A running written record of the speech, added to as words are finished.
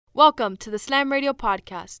Welcome to the Slam Radio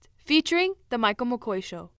Podcast, featuring The Michael McCoy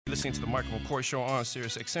Show. Listening to The Michael McCoy Show on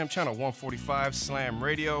SiriusXM, channel 145, Slam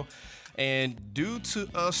Radio. And due to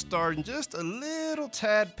us starting just a little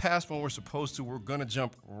tad past when we're supposed to, we're going to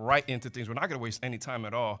jump right into things. We're not going to waste any time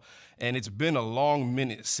at all. And it's been a long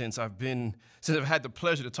minute since I've had the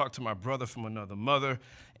pleasure to talk to my brother from another mother.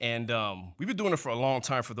 And we've been doing it for a long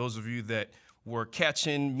time. For those of you that were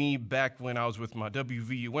catching me back when I was with my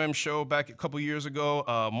WVUM show back a couple years ago,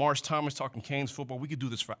 Marsh Thomas talking Canes football. We could do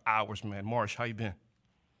this for hours, man. Marsh, how you been?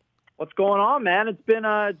 What's going on, man? It's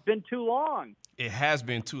been too long. It has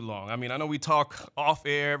been too long. I mean, I know we talk off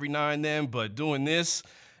air every now and then, but doing this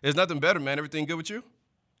is nothing better, man. Everything good with you?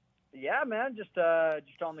 Yeah, man. Just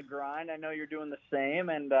on the grind. I know you're doing the same,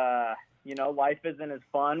 and life isn't as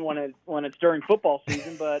fun when it's during football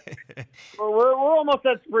season. But we're almost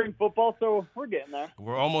at spring football, so we're getting there.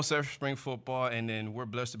 We're almost at spring football, and then we're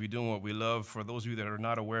blessed to be doing what we love. For those of you that are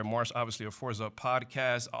not aware, Marsh, obviously, a Fours Up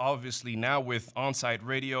podcast, obviously now with on-site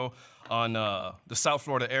radio on the South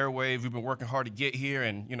Florida airwaves. We've been working hard to get here,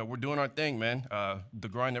 and, we're doing our thing, man. The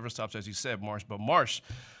grind never stops, as you said, Marsh. But, Marsh,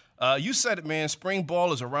 you said it, man. Spring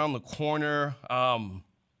ball is around the corner.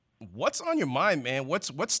 What's on your mind, man?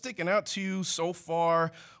 What's sticking out to you so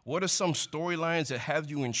far? What are some storylines that have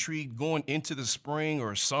you intrigued going into the spring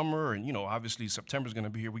or summer? And, obviously September's going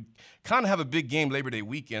to be here. We kind of have a big game Labor Day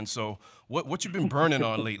weekend. So what you been burning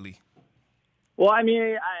on lately? Well, I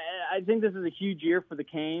mean, I think this is a huge year for the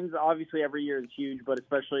Canes. Obviously, every year is huge, but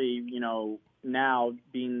especially, now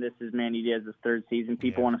being this is Manny Diaz's third season,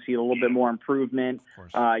 people want to see a little bit more improvement.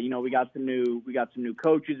 We got some new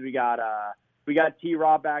coaches. We got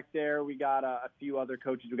T-Rob back there. We got a few other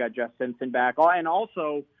coaches. We got Jeff Simpson back. And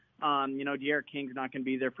also, De'Aaron King's not going to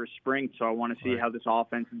be there for spring, so I want to see how this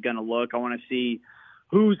offense is going to look. I want to see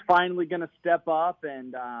who's finally going to step up.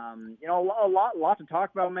 And, a lot to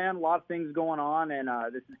talk about, man. A lot of things going on. And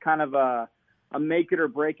this is kind of a make it or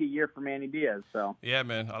break it year for Manny Diaz. So yeah,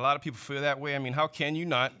 man, a lot of people feel that way. I mean, how can you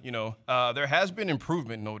not? There has been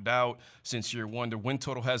improvement, no doubt, since year one. The win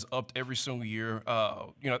total has upped every single year.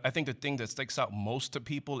 I think the thing that sticks out most to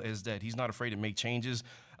people is that he's not afraid to make changes.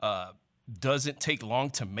 Doesn't take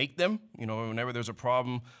long to make them. Whenever there's a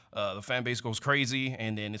problem, the fan base goes crazy,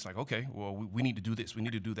 and then it's like, okay, well, we need to do this. We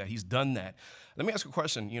need to do that. He's done that. Let me ask a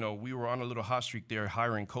question. We were on a little hot streak there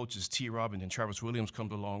hiring coaches, T-Rob, and then Travis Williams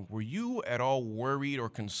comes along. Were you at all worried or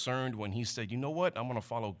concerned when he said, you know what, I'm going to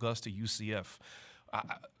follow Gus to UCF?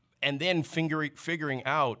 And then figuring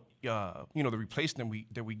out, the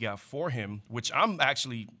replacement that we got for him, which I'm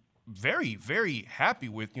actually very, very happy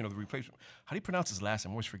with, the replacement. How do you pronounce his last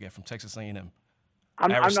name? I always forget, from Texas A&M.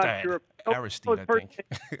 I'm not sure. Aristide, I think.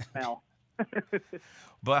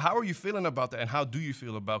 But how are you feeling about that, and how do you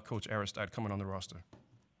feel about Coach Aristide coming on the roster?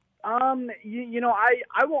 I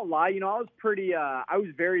won't lie. I was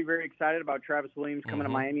very, very excited about Travis Williams coming to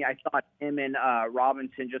Miami. I thought him and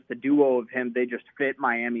Robinson, just the duo of him, they just fit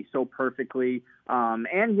Miami so perfectly. And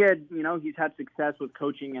he's had success with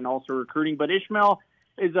coaching and also recruiting. But Ishmael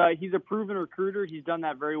he's a proven recruiter. He's done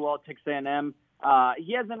that very well at Texas A&M.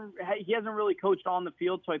 He hasn't really coached on the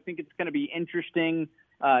field, so I think it's going to be interesting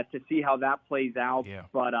to see how that plays out. Yeah.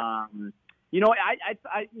 But it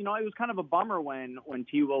was kind of a bummer when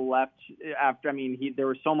T-Will left after. I mean, there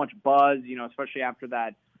was so much buzz, especially after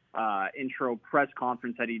that intro press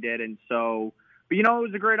conference that he did, and so. But it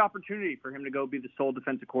was a great opportunity for him to go be the sole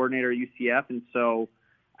defensive coordinator at UCF, and so.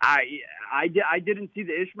 I didn't see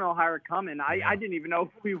the Ishmael hire coming. I didn't even know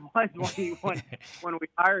who he was when we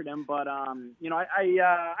hired him. But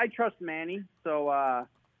I trust Manny, so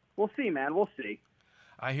we'll see, man. We'll see.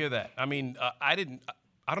 I hear that. I mean, I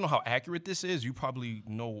don't know how accurate this is. You probably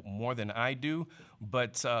know more than I do.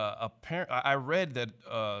 But apparently, I read that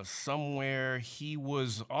somewhere he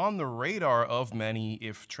was on the radar of Manny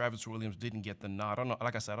if Travis Williams didn't get the nod. I don't know.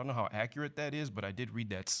 Like I said, I don't know how accurate that is, but I did read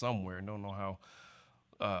that somewhere. I don't know how.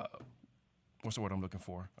 What's the word I'm looking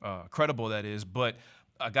for? Credible, that is. But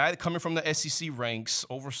a guy coming from the SEC ranks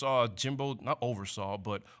not oversaw,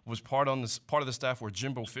 but was part of the staff where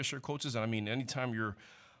Jimbo Fisher coaches. And I mean, anytime you're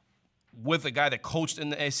with a guy that coached in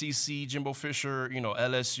the SEC, Jimbo Fisher,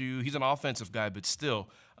 LSU, he's an offensive guy, but still,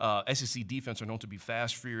 SEC defense are known to be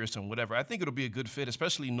fast, furious, and whatever. I think it'll be a good fit,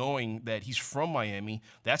 especially knowing that he's from Miami.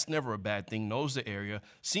 That's never a bad thing, knows the area.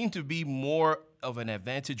 Seemed to be more of an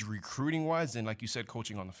advantage recruiting-wise than, like you said,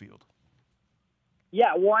 coaching on the field.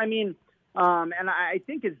 Yeah, well, I mean, and I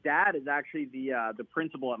think his dad is actually the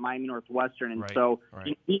principal at Miami Northwestern, and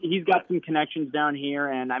he's got some connections down here.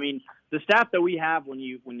 And I mean, the staff that we have, when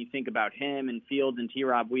you think about him and Fields and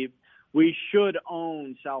T-Rob, we should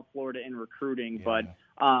own South Florida in recruiting. Yeah. But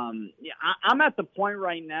Yeah, I'm at the point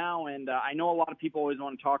right now, and I know a lot of people always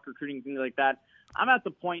want to talk recruiting, things like that. I'm at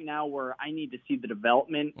the point now where I need to see the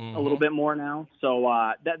development a little bit more now.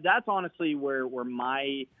 So that's honestly where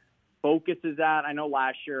my focus is at. I know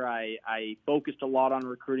last year I focused a lot on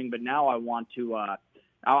recruiting, but now I want to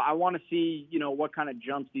I want to see, what kind of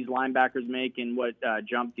jumps these linebackers make and what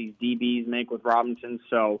jump these DBs make with Robinson.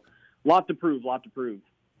 So lot to prove.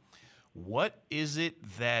 What is it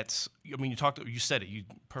that you said it,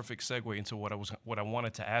 perfect segue into what I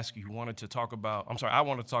wanted to ask you. You wanted to talk about, I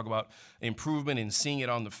wanted to talk about improvement and seeing it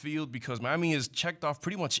on the field, because Miami has checked off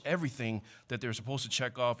pretty much everything that they're supposed to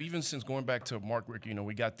check off, even since going back to Mark Richt.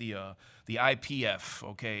 We got the IPF,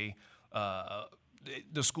 okay?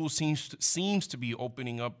 The school seems to be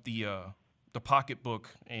opening up the pocketbook,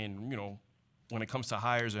 and when it comes to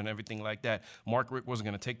hires and everything like that, Mark Richt wasn't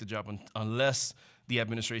going to take the job unless the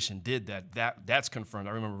administration did that. That's confirmed.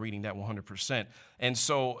 I remember reading that 100%. And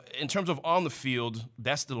so in terms of on the field,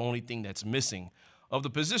 that's the only thing that's missing. Of the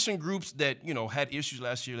position groups that, had issues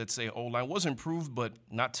last year, let's say O-line was improved, but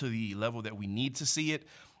not to the level that we need to see it.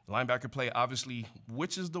 Linebacker play, obviously,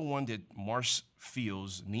 which is the one that Marsh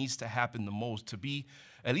feels needs to happen the most to be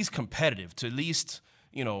at least competitive, to at least,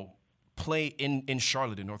 play in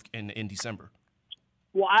Charlotte in December?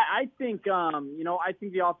 Well, I think, I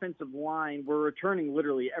think the offensive line, we're returning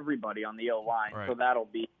literally everybody on the O-line, right. So that'll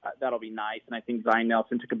be nice. And I think Zion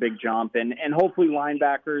Nelson took a big jump, and hopefully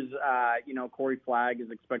linebackers, Corey Flagg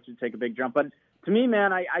is expected to take a big jump. But to me,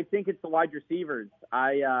 man, I think it's the wide receivers.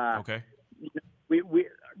 Okay.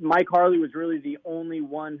 Mike Harley was really the only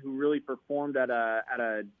one who really performed at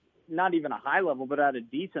a not even a high level, but at a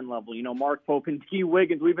decent level. Mark Pope and T.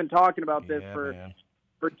 Wiggins. We've been talking about this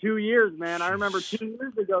for 2 years, man. I remember 2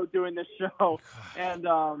 years ago doing this show, and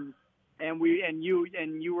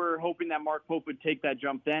you were hoping that Mark Pope would take that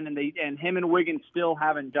jump then, and him and Wiggins still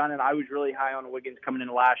haven't done it. I was really high on Wiggins coming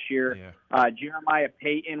in last year. Yeah. Jeremiah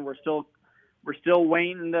Payton, we're still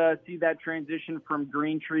waiting to see that transition from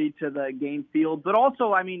Greentree to the game field. But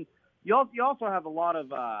also, you also have a lot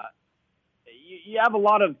of you have a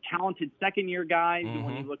lot of talented second-year guys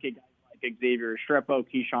when you look at guys like Xavier Estrepo,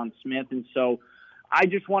 Keyshawn Smith, and so I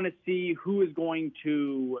just want to see who is going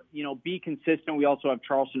to, be consistent. We also have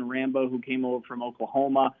Charleston Rambo, who came over from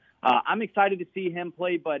Oklahoma. I'm excited to see him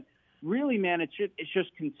play, but really, man, it's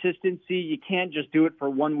just consistency. You can't just do it for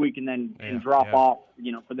 1 week and then drop off,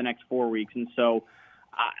 for the next 4 weeks. And so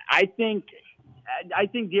I think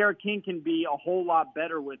Derek King can be a whole lot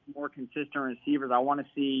better with more consistent receivers. I want to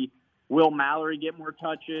see Will Mallory get more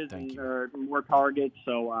touches or more targets.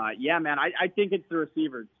 So, man, I think it's the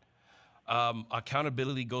receivers.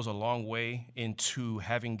 Accountability goes a long way into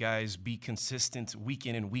having guys be consistent week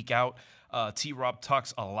in and week out. T-Rob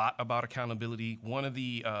talks a lot about accountability. One of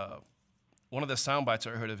the sound bites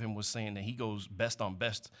I heard of him was saying that he goes best on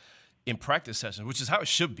best in practice sessions, which is how it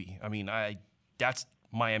should be. That's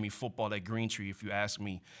Miami football at Greentree, if you ask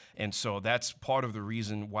me. And so that's part of the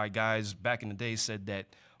reason why guys back in the day said that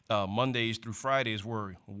Mondays through Fridays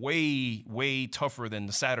were way, way tougher than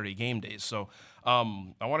the Saturday game days. So I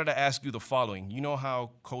wanted to ask you the following. You know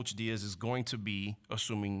how Coach Diaz is going to be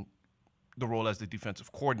assuming the role as the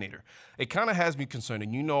defensive coordinator. It kind of has me concerned,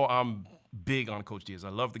 and I'm big on Coach Diaz. I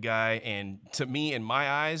love the guy, and to me, in my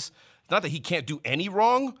eyes, it's not that he can't do any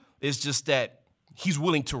wrong. It's just that he's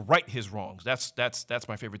willing to right his wrongs. That's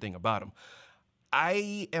my favorite thing about him.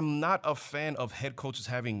 I am not a fan of head coaches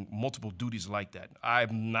having multiple duties like that.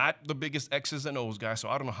 I'm not the biggest X's and O's guy, so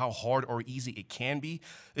I don't know how hard or easy it can be.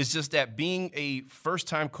 It's just that being a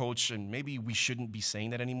first-time coach, and maybe we shouldn't be saying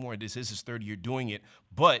that anymore. This is his third year doing it.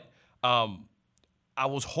 But I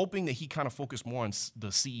was hoping that he kind of focused more on the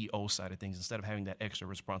CEO side of things instead of having that extra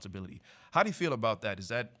responsibility. How do you feel about that? Is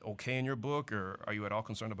that okay in your book, or are you at all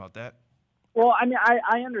concerned about that? Well,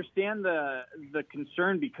 I understand the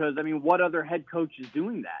concern because, what other head coach is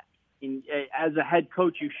doing that? As a head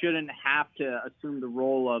coach, you shouldn't have to assume the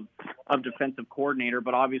role of defensive coordinator,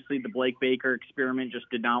 but obviously the Blake Baker experiment just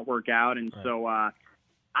did not work out. And right. So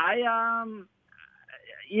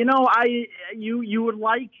you would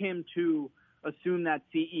like him to assume that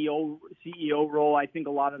CEO role. I think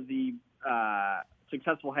a lot of the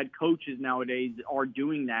successful head coaches nowadays are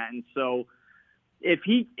doing that. And so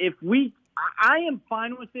I am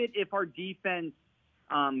fine with it if our defense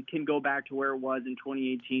can go back to where it was in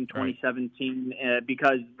 2018, 2017, right.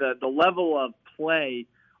 Because the level of play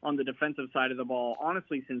on the defensive side of the ball,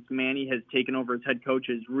 honestly, since Manny has taken over as head coach,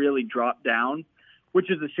 has really dropped down, which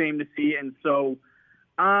is a shame to see. And so,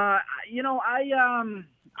 I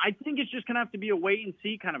think it's just going to have to be a wait and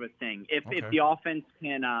see kind of a thing. If the offense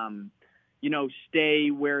can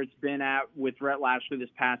stay where it's been at with Rhett Lashlee this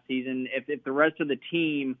past season. If the rest of the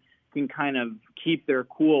team can kind of keep their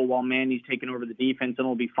cool while Manny's taking over the defense, then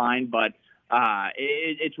it'll be fine. But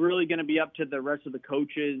it's really going to be up to the rest of the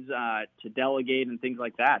coaches to delegate and things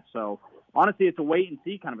like that. So honestly, it's a wait and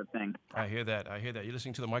see kind of a thing. I hear that. You're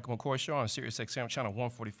listening to the Michael McCoy Show on SiriusXM Channel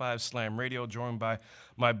 145 Slam Radio, joined by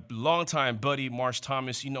my longtime buddy, Marsh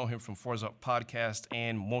Thomas. You know him from Forza Up Podcast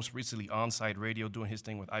and most recently Onside Radio, doing his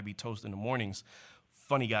thing with IB Toast in the mornings.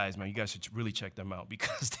 Funny guys, man. You guys should really check them out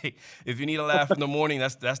because if you need a laugh in the morning,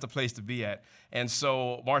 that's the place to be at. And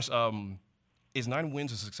so, Marsh, is 9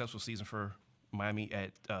 wins a successful season for Miami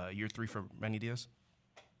at year 3 for Manny Diaz?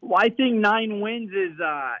 Well, I think 9 wins is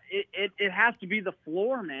it has to be the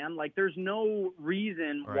floor, man. Like, there's no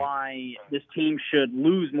reason why this team should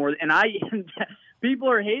lose more. And people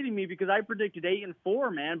are hating me because I predicted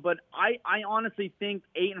 8-4, man. But I honestly think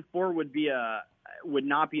 8-4 would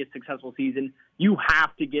not be a successful season. You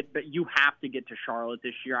have to get to Charlotte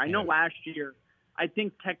this year. I know last year, I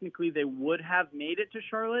think technically they would have made it to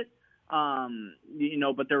Charlotte.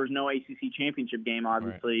 But there was no ACC championship game,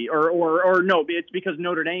 obviously, or no, it's because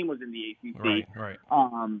Notre Dame was in the ACC. Right.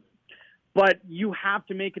 But you have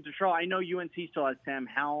to make it to Charlotte. I know UNC still has Sam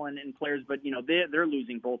Howell and players, but they're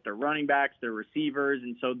losing both their running backs, their receivers,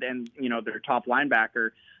 and so then their top linebacker.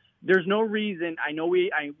 There's no reason. I know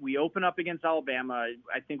we open up against Alabama.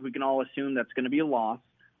 I think we can all assume that's going to be a loss.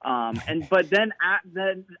 But then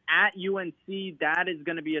at UNC, that is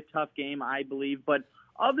going to be a tough game, I believe. But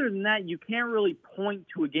other than that, you can't really point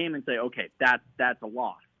to a game and say, okay, that's a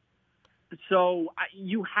loss. So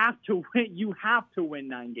you have to win. You have to win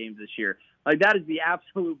 9 games this year. Like, that is the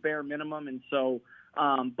absolute bare minimum. And so,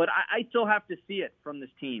 but I still have to see it from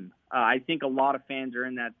this team. I think a lot of fans are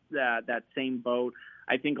in that same boat.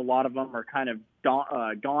 I think a lot of them are kind of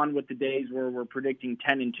gone with the days where we're predicting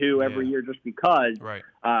 10-2 every year just because. Right.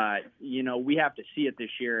 We have to see it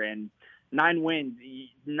this year. And 9 wins.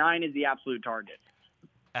 9 is the absolute target.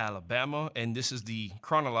 Alabama, and this is the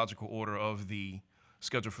chronological order of the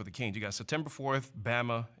schedule for the Canes. You got September 4th,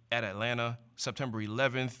 Bama at Atlanta. September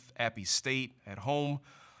 11th, Appy State at home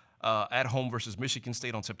versus Michigan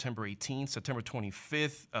State on September 18th. September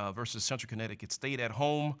 25th versus Central Connecticut State at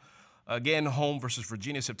home. Again, home versus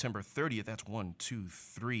Virginia September 30th. That's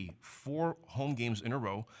 4 home games in a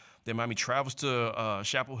row. Then Miami travels to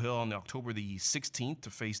Chapel Hill on October the 16th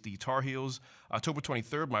to face the Tar Heels. October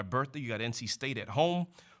 23rd, my birthday, you got NC State at home.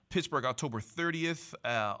 Pittsburgh, October 30th,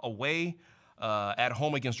 away. At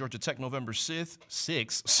home against Georgia Tech, November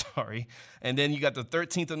 6th. And then you got the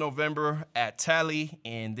 13th of November at Tally.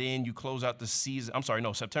 And then you close out the season.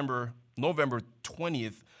 November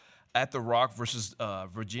 20th at The Rock versus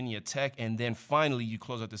Virginia Tech. And then finally, you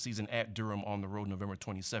close out the season at Durham on the road, November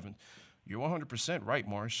 27th. You're 100% right,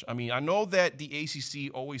 Marsh. I mean, I know that the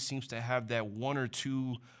ACC always seems to have that 1 or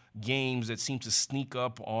 2 games that seem to sneak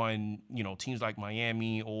up on, teams like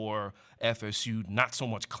Miami or FSU, not so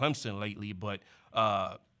much Clemson lately, but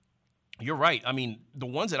you're right. I mean, the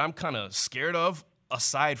ones that I'm kind of scared of,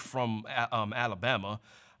 aside from Alabama,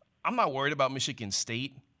 I'm not worried about Michigan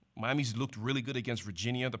State. Miami's looked really good against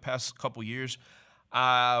Virginia the past couple years.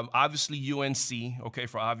 Obviously, UNC, okay,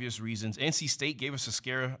 for obvious reasons. NC State gave us a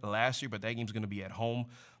scare last year, but that game's going to be at home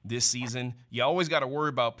this season. You always got to worry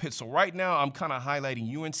about Pitt. So right now, I'm kind of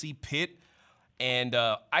highlighting UNC, Pitt, and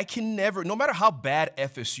I can never, no matter how bad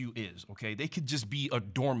FSU is, okay, they could just be a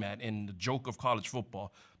doormat and the joke of college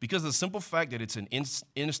football because of the simple fact that it's an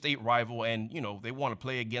interstate rival and, they want to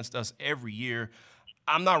play against us every year.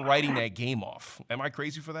 I'm not writing that game off. Am I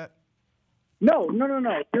crazy for that? No.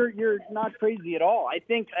 You're not crazy at all. I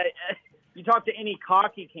think you talk to any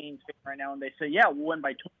cocky Canes fan right now, and they say, "Yeah, we'll win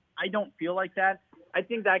by 20." I don't feel like that. I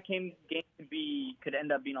think that game could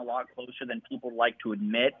end up being a lot closer than people like to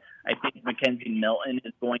admit. I think Mackenzie Milton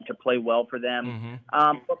is going to play well for them.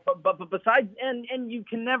 Mm-hmm. But besides, and you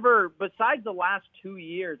can never, besides the last 2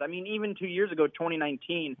 years. I mean, even 2 years ago,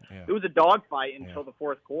 2019, it was a dogfight until the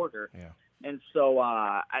fourth quarter. Yeah. And so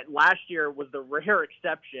last year was the rare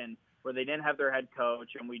exception where they didn't have their head coach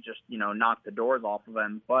and we just, knocked the doors off of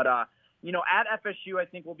them. But, at FSU, I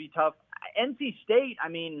think will be tough. NC State, I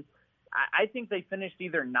mean, I think they finished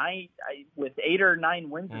either with 8 or 9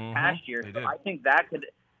 wins this past year. So I think that could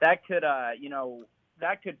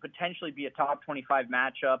potentially be a top 25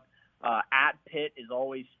 matchup. At Pitt is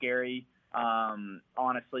always scary,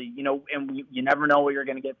 honestly, and you never know what you're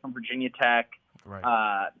going to get from Virginia Tech.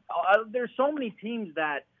 Right. There's so many teams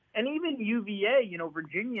that, and even UVA,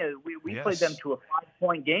 Virginia, we played them to a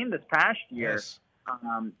 5-point game this past year. Yes.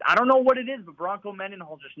 I don't know what it is, but Bronco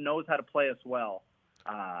Mendenhall just knows how to play us well.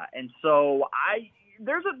 And so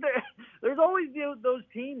there's always those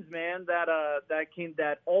teams, man,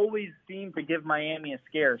 that always seem to give Miami a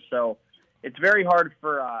scare. So it's very hard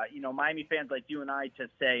for Miami fans like you and I to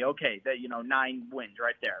say, okay, that 9 wins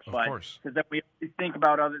right there. Of but course, because then we think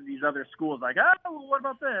about these other schools like, well, what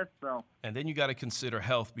about this? So and then you got to consider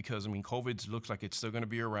health because COVID looks like it's still going to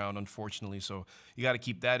be around, unfortunately. So you got to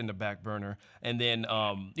keep that in the back burner. And then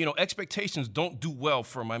expectations don't do well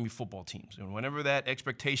for Miami football teams. And whenever that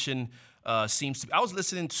expectation seems to be, I was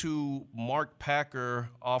listening to Mark Packer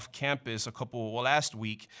off campus last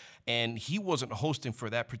week, and he wasn't hosting for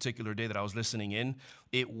that particular day that I was listening in.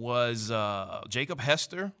 It was Jacob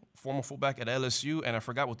Hester, former fullback at LSU, and I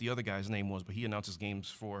forgot what the other guy's name was, but he announces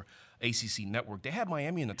games for ACC Network. They had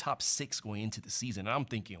Miami in the top 6 going into the season, and I'm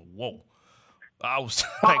thinking, whoa. I was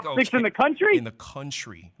like, top 6 in the country? In the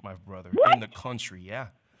country, my brother. What? In the country, yeah.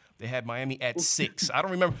 They had Miami at 6. I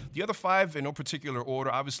don't remember. The other 5 in no particular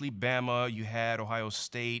order. Obviously, Bama. You had Ohio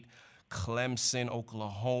State, Clemson,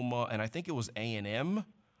 Oklahoma, and I think it was A&M.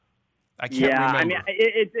 I can't remember. I mean,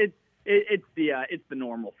 it's the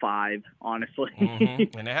normal 5, honestly.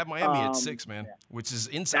 Mm-hmm. And they had Miami at 6, man, which is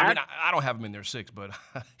insane. I mean, I don't have them in their 6, but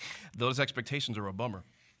those expectations are a bummer.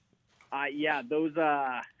 Those. They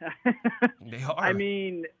are. I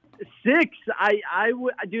mean, 6. I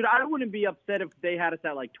wouldn't be upset if they had us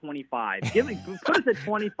at like 25. Put us at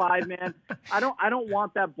 25, man. I don't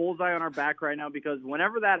want that bullseye on our back right now because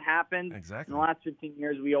whenever that happens, exactly. In the last 15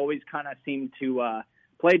 years, we always kind of seem to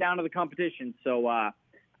play down to the competition. So I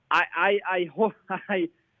hope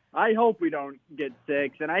we don't get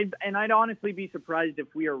 6, and I'd honestly be surprised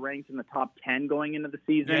if we are ranked in the top 10 going into the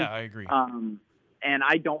season. Yeah, I agree. And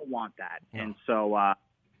I don't want that. No. And so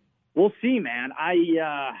we'll see, man.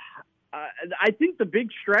 I think the big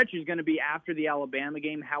stretch is going to be after the Alabama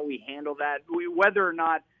game, how we handle that, whether or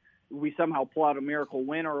not we somehow pull out a miracle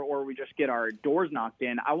win or we just get our doors knocked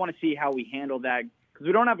in. I want to see how we handle that because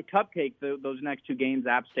we don't have a cupcake those next 2 games,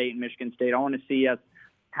 App State and Michigan State. I want to see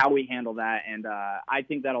how we handle that, and I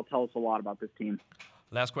think that'll tell us a lot about this team.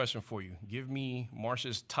 Last question for you. Give me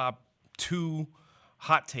Marsh's top 2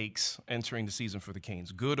 hot takes entering the season for the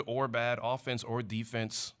Canes, good or bad, offense or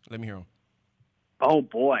defense. Let me hear them. Oh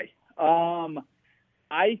boy,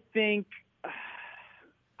 I think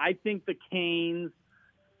the Canes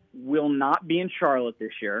will not be in Charlotte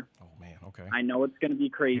this year. Oh man, okay. I know it's going to be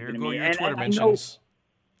crazy Here to go me. Your Twitter mentions.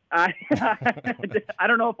 I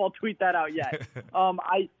don't know if I'll tweet that out yet.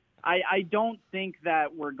 I don't think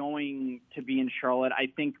that we're going to be in Charlotte.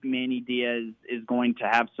 I think Manny Diaz is going to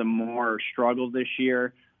have some more struggles this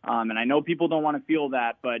year. And I know people don't want to feel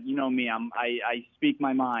that, but you know me, I speak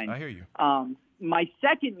my mind. I hear you. My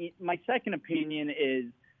second opinion is,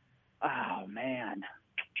 oh man,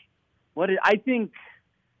 I think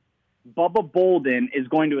Bubba Bolden is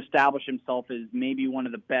going to establish himself as maybe one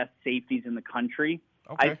of the best safeties in the country.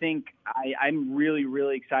 Okay. I think I'm really,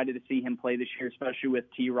 really excited to see him play this year, especially with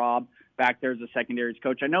T-Rob back there as a secondaries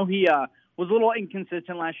coach. I know he was a little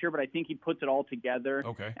inconsistent last year, but I think he puts it all together.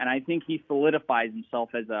 Okay. And I think he solidifies himself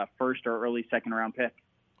as a first or early second-round pick.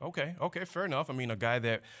 Okay, fair enough. I mean, a guy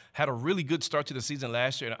that had a really good start to the season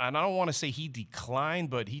last year, and I don't want to say he declined,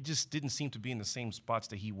 but he just didn't seem to be in the same spots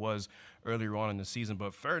that he was earlier on in the season.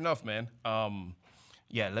 But fair enough, man.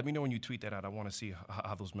 Yeah, let me know when you tweet that out. I want to see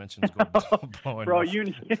how those mentions go. Bro,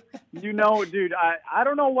 you know, dude, I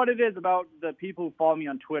don't know what it is about the people who follow me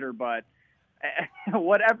on Twitter, but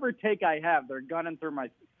whatever take I have, they're gunning for my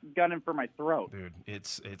throat. Dude,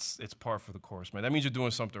 it's par for the course, man. That means you're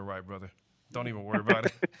doing something right, brother. Don't even worry about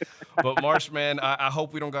it. But Marsh, man, I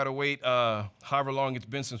hope we don't gotta wait however long it's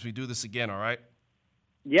been since we do this again. All right?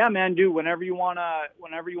 Yeah, man, dude. Whenever you wanna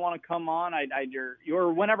come on,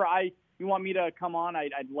 you want me to come on,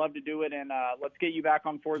 I'd love to do it, and let's get you back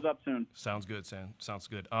on Fours Up soon. Sounds good, Sam. Sounds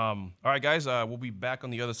good. All right, guys, we'll be back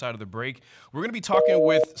on the other side of the break. We're going to be talking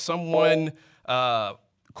with someone,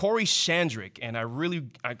 Corey Chandrick, and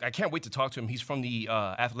I can't wait to talk to him. He's from the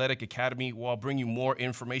Athletic Academy. I'll bring you more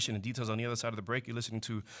information and details on the other side of the break. You're listening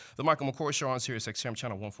to The Michael McCoy Show on Sirius XM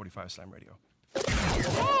Channel 145 Slam Radio.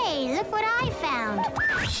 Hey, look what I found.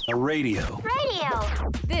 A radio.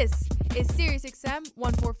 This is Sirius XM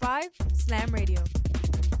 145 Slam Radio.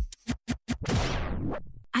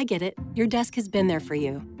 I get it. Your desk has been there for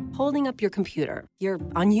you, holding up your computer, your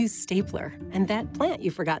unused stapler, and that plant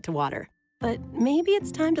you forgot to water. But maybe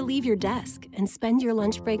it's time to leave your desk and spend your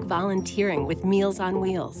lunch break volunteering with Meals on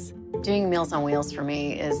Wheels. Doing Meals on Wheels for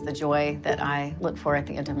me is the joy that I look for at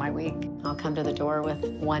the end of my week. I'll come to the door with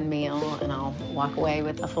one meal and I'll walk away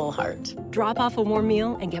with a full heart. Drop off a warm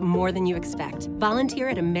meal and get more than you expect. Volunteer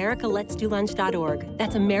at americaletsdolunch.org.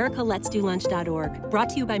 That's americaletsdolunch.org. Brought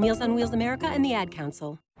to you by Meals on Wheels America and the Ad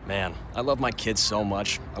Council. Man, I love my kids so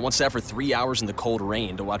much. I once sat for 3 hours in the cold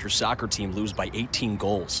rain to watch her soccer team lose by 18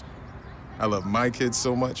 goals. I love my kids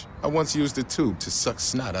so much, I once used a tube to suck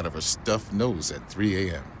snot out of her stuffed nose at 3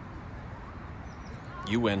 a.m.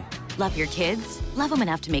 You win. Love your kids? Love them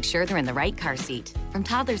enough to make sure they're in the right car seat. From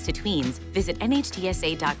toddlers to tweens, visit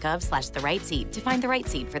nhtsa.gov/the-right-seat to find the right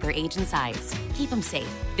seat for their age and size. Keep them safe.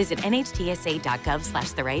 Visit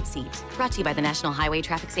nhtsa.gov/the-right-seat. Brought to you by the National Highway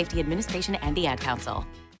Traffic Safety Administration and the Ad Council.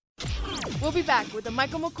 We'll be back with the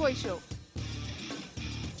Michael McCoy Show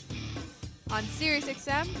on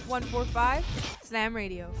SiriusXM 145 Slam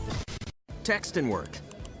Radio. Text and work.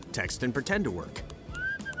 Text and pretend to work.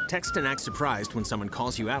 Text and act surprised when someone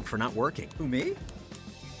calls you out for not working. Who, me?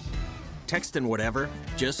 Text and whatever,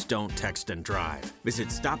 just don't text and drive. Visit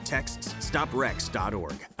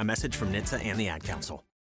StopTextsStopWrecks.org. A message from NHTSA and the Ad Council.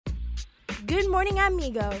 Good morning,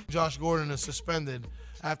 amigo. Josh Gordon is suspended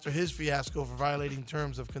after his fiasco for violating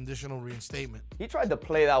terms of conditional reinstatement. He tried to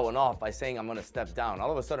play that one off by saying, I'm going to step down.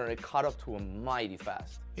 All of a sudden, it caught up to him mighty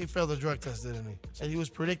fast. He failed the drug test, didn't he? Said he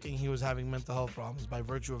was predicting he was having mental health problems by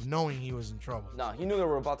virtue of knowing he was in trouble. No, he knew they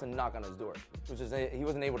were about to knock on his door, which is he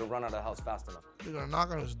wasn't able to run out of the house fast enough. They're going to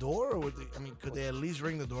knock on his door? Or could they at least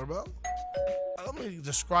ring the doorbell? Let me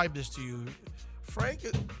describe this to you. Frank...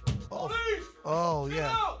 Oh,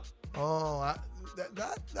 yeah. Oh,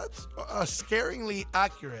 that's scaringly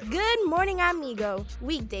accurate. Good morning, amigo.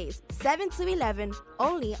 Weekdays, 7 to 11,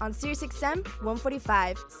 only on SiriusXM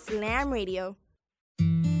 145 Slam Radio.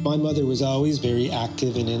 My mother was always very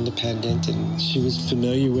active and independent, and she was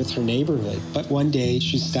familiar with her neighborhood. But one day,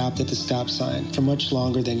 she stopped at the stop sign for much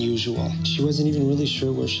longer than usual. She wasn't even really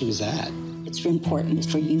sure where she was at. It's important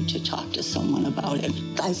for you to talk to someone about it.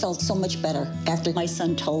 I felt so much better after my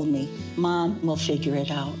son told me, Mom, we'll figure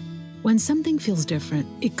it out. When something feels different,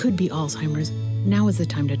 it could be Alzheimer's. Now is the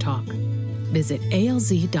time to talk. Visit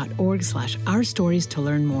alz.org/ourstories to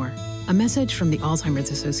learn more. A message from the Alzheimer's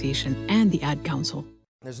Association and the Ad Council.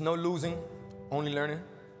 There's no losing, only learning.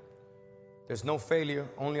 There's no failure,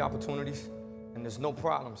 only opportunities. And there's no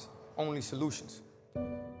problems, only solutions.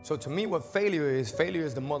 So to me, what failure is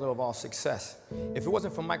the mother of all success. If it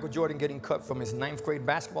wasn't for Michael Jordan getting cut from his 9th grade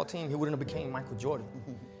basketball team, he wouldn't have became Michael Jordan.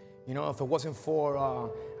 You know, if it wasn't for,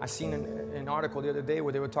 I seen an article the other day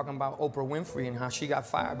where they were talking about Oprah Winfrey and how she got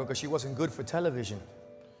fired because she wasn't good for television.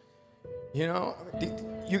 You know,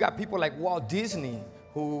 you got people like Walt Disney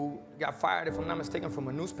who got fired, if I'm not mistaken, from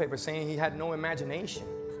a newspaper saying he had no imagination.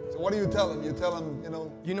 So what do you tell him? You tell him,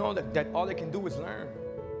 You know that all they can do is learn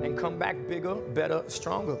and come back bigger, better,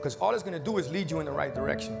 stronger, because all it's gonna do is lead you in the right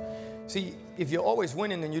direction. See, if you're always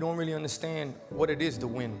winning, then you don't really understand what it is to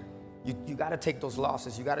win. You gotta take those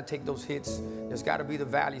losses, you gotta take those hits. There's gotta be the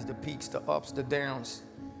valleys, the peaks, the ups, the downs.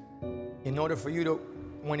 In order for you to,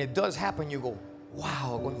 when it does happen, you go,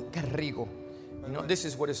 wow, qué rico. You know, this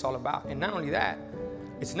is what it's all about. And not only that,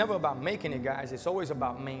 it's never about making it, guys. It's always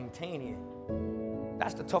about maintaining it.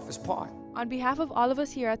 That's the toughest part. On behalf of all of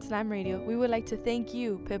us here at Slam Radio, we would like to thank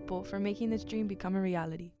you, Pitbull, for making this dream become a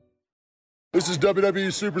reality. This is WWE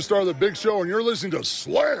Superstar The Big Show, and you're listening to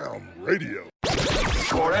Slam Radio.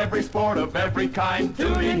 For every sport of every kind,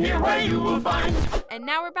 tune in here where you will find. And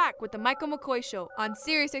now we're back with the Michael McCoy Show on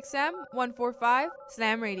SiriusXM 145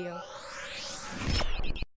 Slam Radio.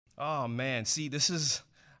 Oh, man. See,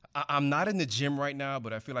 I'm not in the gym right now,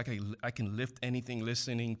 but I feel like I can lift anything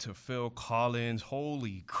listening to Phil Collins.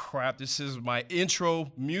 Holy crap, this is my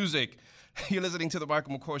intro music. You're listening to the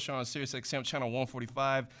Michael McCoy Show on SiriusXM channel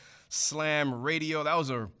 145, Slam Radio. That was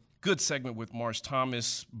a good segment with Marsh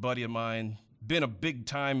Thomas, buddy of mine. Been a big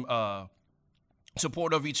time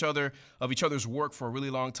supporter of each other's work for a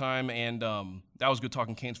really long time, and that was good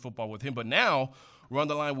talking Canes football with him. But now we're on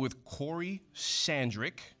the line with Corey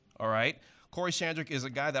Sandrick. All right. Corey Sandrick is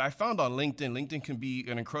a guy that I found on LinkedIn. LinkedIn can be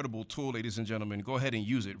an incredible tool, ladies and gentlemen. Go ahead and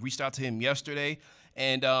use it. Reached out to him yesterday,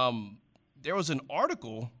 and there was an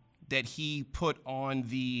article that he put on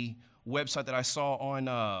the website that I saw on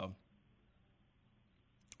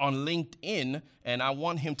LinkedIn, and I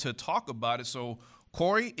want him to talk about it. So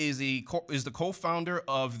Corey is the co-founder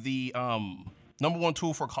of the #1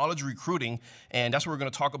 tool for college recruiting, and that's what we're going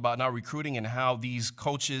to talk about now, recruiting and how these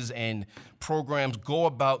coaches and programs go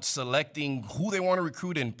about selecting who they want to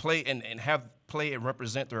recruit and play and have play and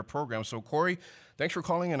represent their program. So Corey, thanks for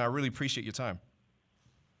calling, and I really appreciate your time.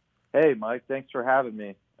 Hey, Mike, thanks for having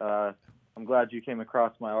me. I'm I'm glad you came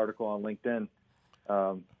across my article on LinkedIn.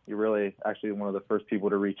 You're really actually one of the first people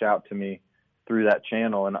to reach out to me through that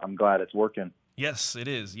channel, and I'm glad it's working. Yes, it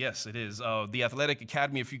is. Yes, it is. The Athletic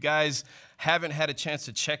Academy, if you guys haven't had a chance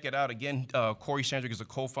to check it out, again, Corey Sandrick is a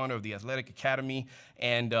co-founder of the Athletic Academy,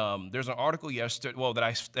 and there's an article yesterday,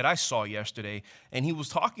 that I saw yesterday, and he was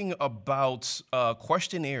talking about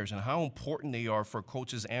questionnaires and how important they are for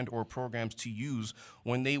coaches and or programs to use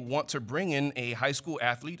when they want to bring in a high school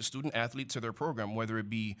athlete, a student athlete to their program, whether it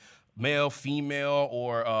be male, female,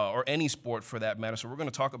 or any sport for that matter. So we're going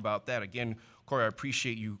to talk about that. Again, Corey, I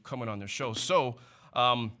appreciate you coming on the show. So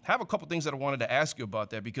have a couple things that I wanted to ask you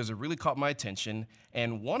about that because it really caught my attention.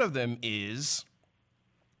 And one of them is,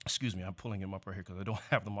 excuse me, I'm pulling them up right here because I don't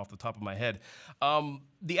have them off the top of my head.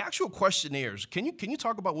 The actual questionnaires, can you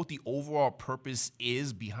talk about what the overall purpose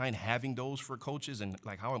is behind having those for coaches and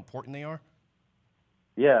like how important they are?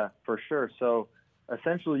 Yeah, for sure. So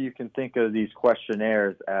essentially you can think of these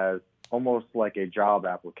questionnaires as almost like a job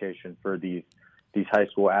application for these high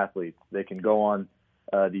school athletes. They can go on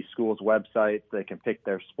these schools' websites. They can pick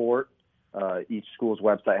their sport. Each school's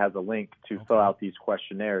website has a link to fill out these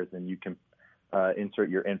questionnaires, and you can insert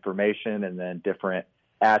your information and then different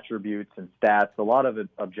attributes and stats, a lot of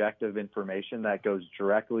objective information that goes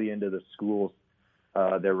directly into the school's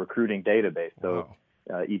their recruiting database. So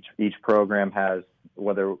each program has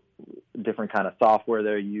whether different kind of software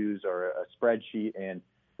they use or a spreadsheet, and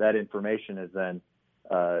that information is then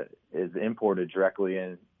is imported directly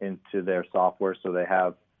into their software, so they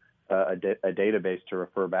have a database to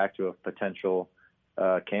refer back to of potential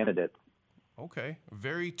candidates. Okay,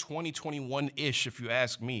 very 2021-ish, if you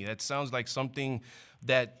ask me. That sounds like something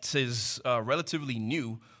that is relatively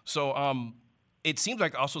new. So it seems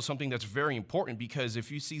like also something that's very important because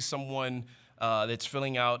if you see someone that's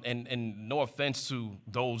filling out, and no offense to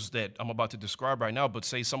those that I'm about to describe right now, but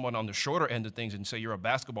say someone on the shorter end of things and say you're a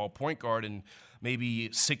basketball point guard and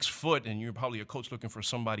maybe 6 foot and you're probably a coach looking for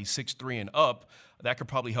somebody 6'3" and up, that could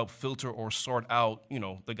probably help filter or sort out,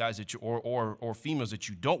 the guys that you, or females that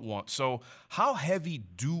you don't want. So how heavy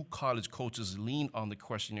do college coaches lean on the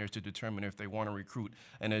questionnaires to determine if they want to recruit?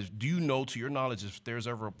 And do you know, to your knowledge, if there's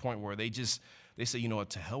ever a point where they say, you know what,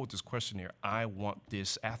 to hell with this questionnaire, I want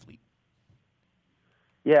this athlete?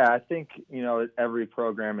 Yeah, I think, every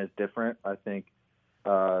program is different. I think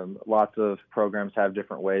lots of programs have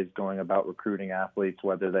different ways going about recruiting athletes,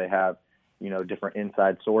 whether they have, different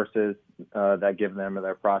inside sources that give them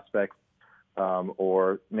their prospects,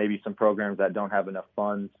 or maybe some programs that don't have enough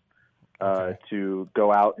funds to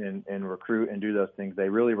go out and recruit and do those things. They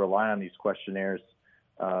really rely on these questionnaires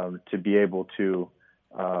to be able to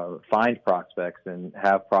find prospects and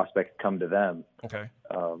have prospects come to them. Okay.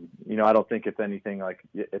 I don't think it's anything like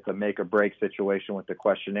it's a make or break situation with the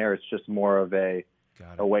questionnaire. It's just more of a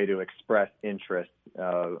way to express interest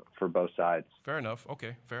for both sides. Fair enough.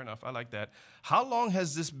 Okay, fair enough. I like that. How long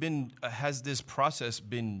has this process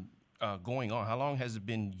been going on? How long has it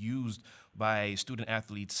been used by student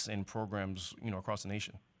athletes and programs, across the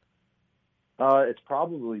nation? It's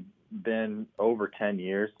probably been over 10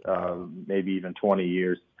 years, maybe even 20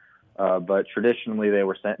 years. But traditionally they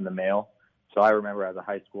were sent in the mail. So I remember as a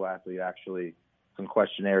high school athlete, actually some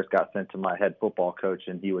questionnaires got sent to my head football coach,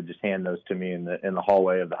 and he would just hand those to me in the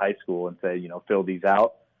hallway of the high school and say, fill these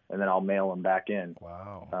out, and then I'll mail them back in.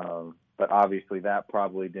 Wow. But obviously that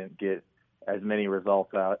probably didn't get as many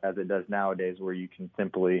results out as it does nowadays, where you can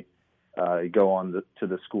simply go on to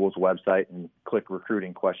the school's website and click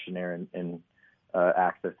recruiting questionnaire and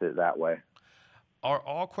access it that way. Are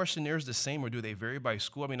all questionnaires the same, or do they vary by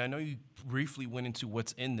school? I mean, I know you briefly went into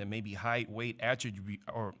what's in them, maybe height, weight, attribute,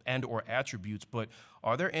 or attributes, but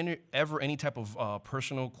are there ever any type of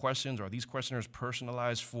personal questions? Are these questionnaires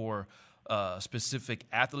personalized for specific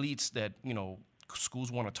athletes that,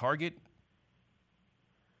 schools want to target?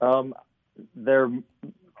 All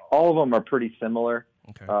of them are pretty similar.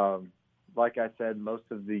 Okay. Like I said, most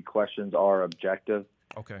of the questions are objective.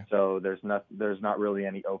 Okay. So there's not really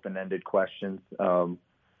any open-ended questions,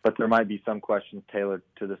 but there might be some questions tailored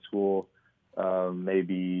to the school,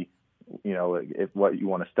 maybe if what you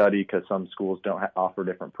want to study, because some schools don't offer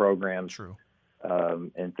different programs. True.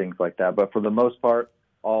 And things like that. But for the most part,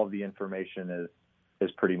 all of the information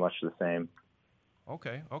is pretty much the same.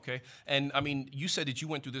 Okay. And I mean, you said that you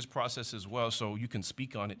went through this process as well, so you can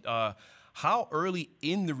speak on it. How early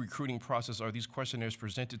in the recruiting process are these questionnaires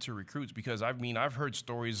presented to recruits? Because I've heard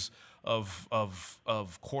stories of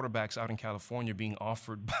quarterbacks out in California being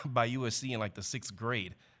offered by USC in like the 6th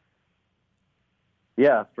grade.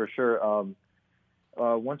 Yeah, for sure.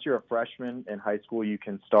 once you're a freshman in high school, you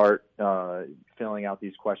can start filling out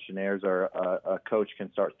these questionnaires, or a coach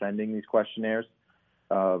can start sending these questionnaires.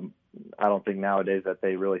 I don't think nowadays that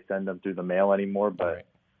they really send them through the mail anymore, but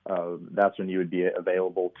that's when you would be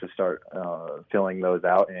available to start filling those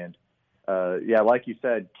out. And yeah, like you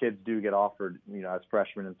said, kids do get offered, as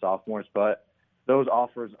freshmen and sophomores, but those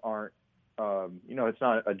offers aren't, it's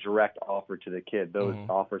not a direct offer to the kid. Those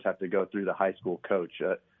offers have to go through the high school coach.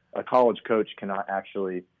 A college coach cannot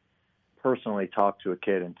actually personally talk to a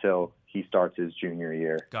kid until he starts his junior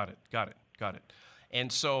year. Got it. And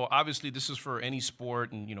so obviously this is for any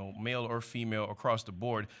sport and, male or female across the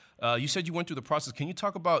board. You said you went through the process. Can you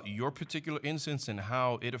talk about your particular instance and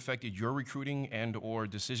how it affected your recruiting and or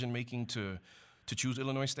decision-making to choose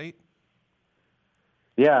Illinois State?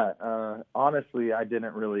 Yeah, honestly, I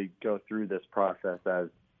didn't really go through this process as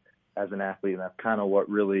an athlete, and that's kind of what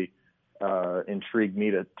really intrigued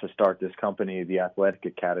me to start this company, the Athletic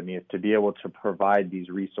Academy, is to be able to provide these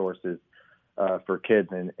resources for kids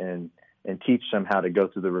and teach them how to go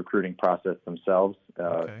through the recruiting process themselves.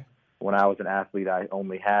 When I was an athlete, I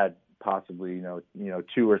only had possibly,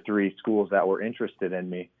 2 or 3 schools that were interested in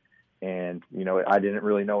me. And, I didn't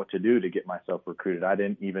really know what to do to get myself recruited. I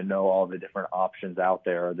didn't even know all the different options out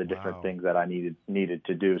there or the different things that I needed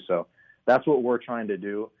to do. So that's what we're trying to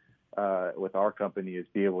do with our company, is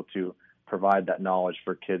be able to provide that knowledge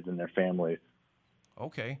for kids and their families.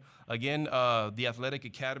 Okay. Again, the Athletic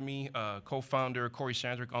Academy co-founder Corey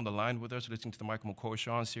Sandrick on the line with us, listening to the Michael McCoy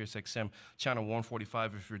Show on Sirius XM channel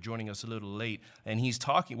 145. If you're joining us a little late, and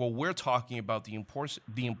we're talking about the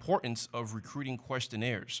importance of recruiting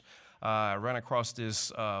questionnaires. I ran across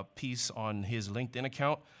this piece on his LinkedIn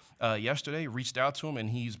account yesterday. Reached out to him, and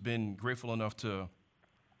he's been grateful enough to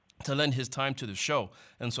lend his time to the show,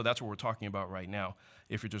 and so that's what we're talking about right now.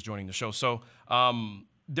 If you're just joining the show, so.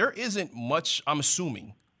 There isn't much, I'm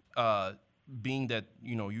assuming, being that,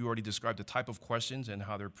 you already described the type of questions and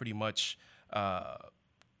how they're pretty much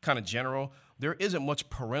kind of general. There isn't much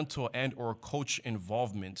parental and or coach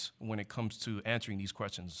involvement when it comes to answering these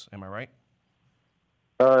questions. Am I right?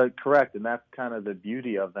 Correct. And that's kind of the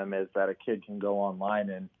beauty of them, is that a kid can go online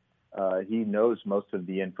and he knows most of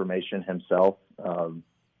the information himself.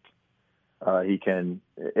 He can,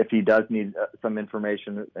 if he does need some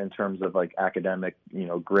information in terms of like academic,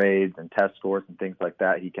 grades and test scores and things like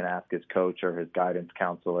that, he can ask his coach or his guidance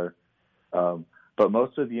counselor. But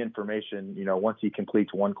most of the information, once he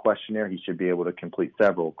completes one questionnaire, he should be able to complete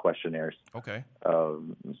several questionnaires. Okay.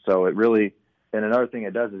 So it really, and another thing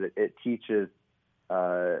it does is it teaches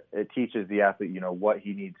the athlete, what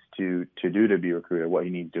he needs to do to be recruited, what he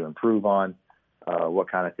needs to improve on, what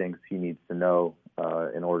kind of things he needs to know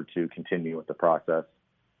in order to continue with the process.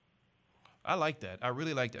 I like that. I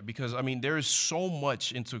really like that because, there is so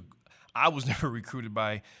much into – I was never recruited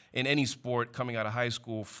in any sport coming out of high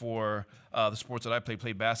school for the sports that I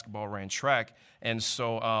played basketball, ran track. And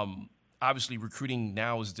so obviously recruiting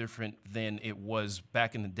now is different than it was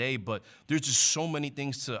back in the day, but there's just so many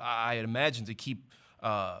things I imagine to keep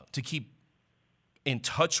in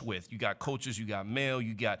touch with. You got coaches, you got mail,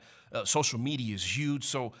 you got social media is huge.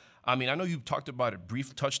 So, I know you touched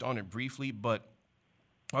on it briefly, but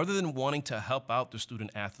other than wanting to help out the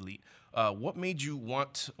student athlete, what made you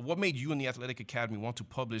and the Athletic Academy want to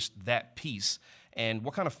publish that piece, and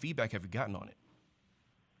what kind of feedback have you gotten on it?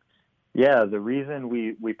 Yeah, the reason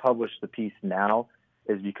we publish the piece now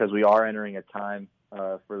is because we are entering a time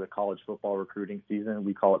for the college football recruiting season.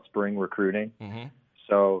 We call it spring recruiting. Mm-hmm.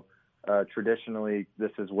 So traditionally,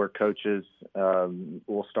 this is where coaches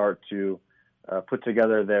will start to put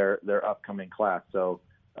together their upcoming class. So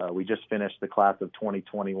we just finished the class of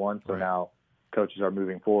 2021, so now coaches are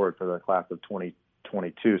moving forward for the class of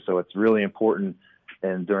 2022. So it's really important,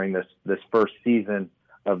 and during this first season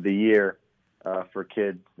of the year, for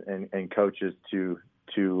kids and coaches to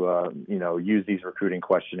use these recruiting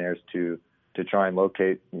questionnaires to try and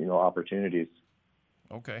locate opportunities.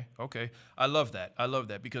 Okay. I love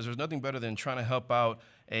that because there's nothing better than trying to help out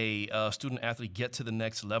a student athlete get to the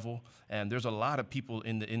next level. And there's a lot of people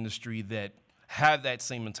in the industry that have that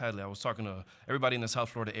same mentality. I was talking to everybody in the South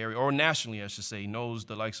Florida area, or nationally, I should say, knows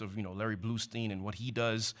the likes of Larry Bluestein and what he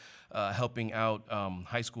does, helping out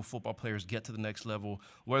high school football players get to the next level,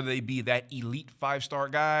 whether they be that elite 5-star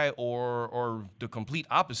guy or the complete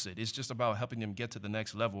opposite. It's just about helping them get to the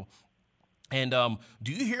next level. And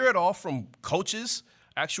do you hear it all from coaches?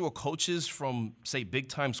 Actual coaches from, say,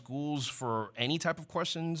 big-time schools for any type of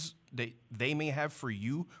questions they may have for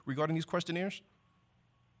you regarding these questionnaires?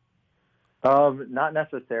 Not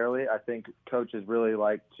necessarily. I think coaches really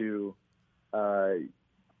like to,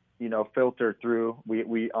 filter through.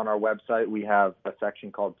 We on our website, we have a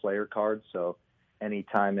section called player cards. So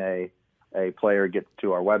anytime a player gets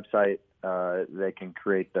to our website, they can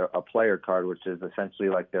create a player card, which is essentially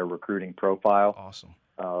like their recruiting profile. Awesome.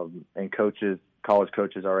 And college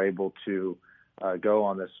coaches are able to go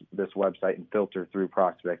on this website and filter through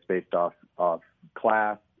prospects based off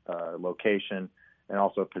class, location, and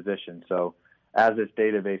also position. So as this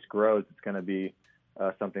database grows, it's going to be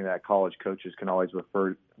something that college coaches can always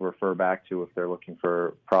refer back to if they're looking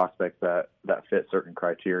for prospects that fit certain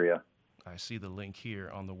criteria. I see the link here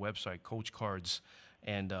on the website, Coach Cards,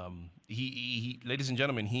 and he ladies and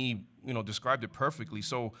gentlemen, he described it perfectly.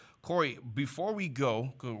 So Corey, before we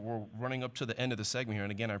go, 'cause we're running up to the end of the segment here,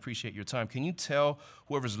 and again, I appreciate your time. Can you tell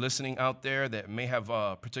whoever's listening out there that may have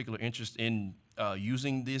a particular interest in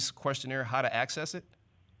using this questionnaire how to access it?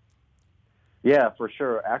 Yeah, for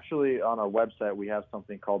sure. Actually, on our website, we have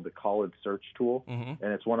something called the College Search Tool, and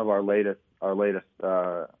it's one of our latest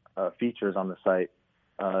features on the site.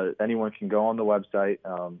 Anyone can go on the website.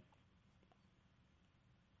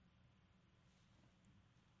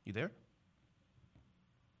 You there?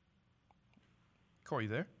 Corey, you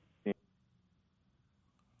there? I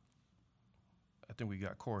think we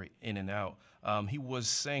got Corey in and out. He was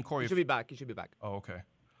saying, Corey... He should be back. Oh, okay.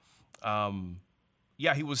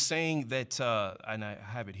 Yeah, he was saying that, and I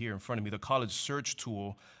have it here in front of me, the College Search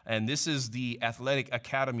Tool, and this is the Athletic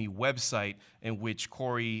Academy website in which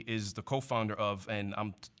Corey is the co-founder of, and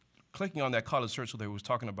I'm clicking on that College Search Tool that he was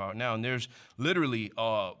talking about now, and there's literally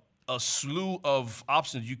a slew of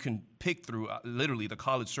options you can pick through, literally the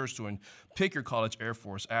College Search Tool, and pick your college, Air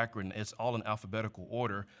Force, Akron. It's all in alphabetical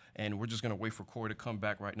order, and we're just going to wait for Corey to come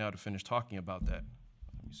back right now to finish talking about that.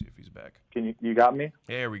 Let me see if he's back. You got me?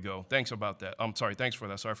 There we go. Thanks about that. I'm sorry. Thanks for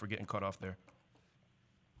that. Sorry for getting cut off there.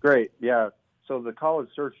 Great. Yeah. So the College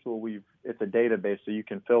Search Tool, it's a database, so you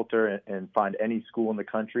can filter and find any school in the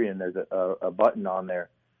country, and there's a button on there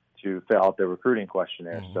to fill out the recruiting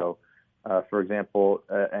questionnaire. So, for example,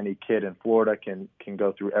 any kid in Florida can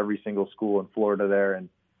go through every single school in Florida there and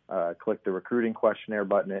click the recruiting questionnaire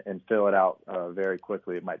button and fill it out very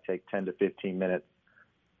quickly. It might take 10 to 15 minutes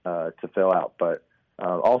to fill out, but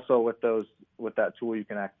also with that tool, you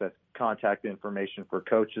can access contact information for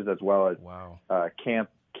coaches as well as camp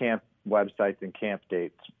websites and camp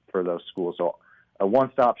dates for those schools. So a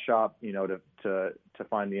one-stop shop, to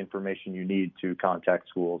find the information you need to contact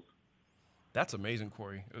schools. That's amazing,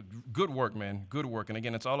 Corey. Good work, man. Good work. And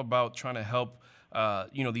again, it's all about trying to help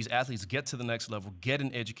these athletes get to the next level, get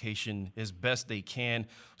an education as best they can.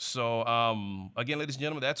 So, again, ladies and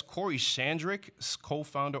gentlemen, that's Corey Shandrick,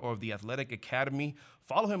 co-founder of the Athletic Academy.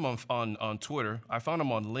 Follow him on Twitter. I found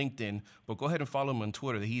him on LinkedIn, but go ahead and follow him on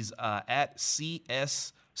Twitter. He's at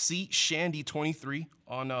CShandy23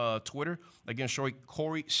 on Twitter. Again,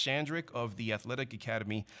 Corey Shandrick of the Athletic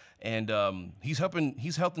Academy, and he's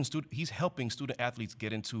helping student athletes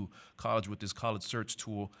get into college with this College Search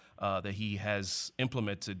Tool that he has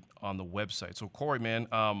implemented on the website. So, Corey, man,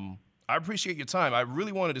 I appreciate your time. I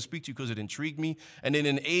really wanted to speak to you because it intrigued me. And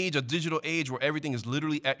in a digital age where everything is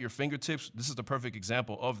literally at your fingertips, this is the perfect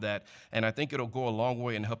example of that. And I think it'll go a long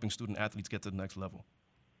way in helping student athletes get to the next level.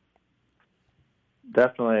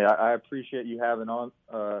 Definitely. I appreciate you having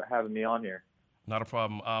me on here. Not a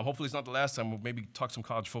problem. Hopefully it's not the last time. We'll maybe talk some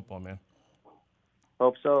college football, man.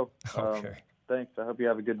 Hope so. Okay. Thanks. I hope you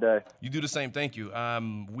have a good day. You do the same. Thank you.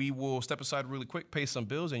 We will step aside really quick, pay some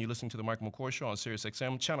bills, and you're listening to the Michael McCoy Show on Sirius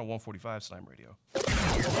XM, channel 145, Slam Radio.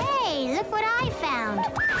 Hey, look what I found.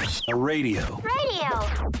 A radio.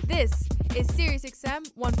 This is Sirius XM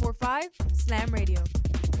 145, Slam Radio.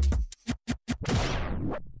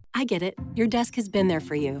 I get it. Your desk has been there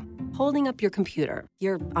for you, holding up your computer,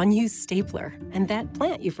 your unused stapler, and that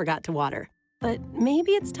plant you forgot to water. But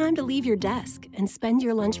maybe it's time to leave your desk and spend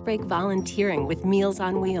your lunch break volunteering with Meals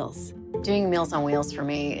on Wheels. Doing Meals on Wheels for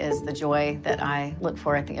me is the joy that I look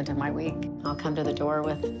for at the end of my week. I'll come to the door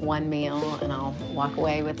with one meal and I'll walk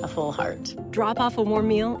away with a full heart. Drop off a warm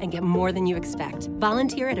meal and get more than you expect.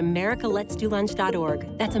 Volunteer at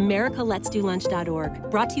americaletsdolunch.org. That's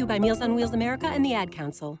americaletsdolunch.org. Brought to you by Meals on Wheels America and the Ad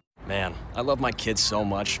Council. Man, I love my kids so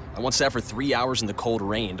much. I once sat for 3 hours in the cold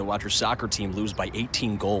rain to watch her soccer team lose by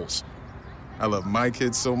 18 goals. I love my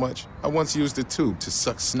kids so much, I once used a tube to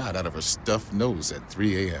suck snot out of her stuffed nose at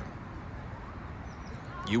 3 a.m.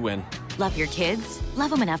 You win. Love your kids?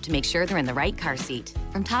 Love them enough to make sure they're in the right car seat.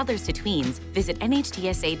 From toddlers to tweens, visit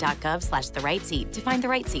nhtsa.gov/therightseat to find the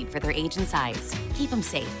right seat for their age and size. Keep them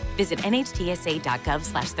safe. Visit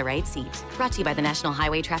nhtsa.gov/therightseat. Brought to you by the National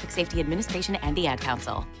Highway Traffic Safety Administration and the Ad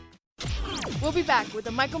Council. We'll be back with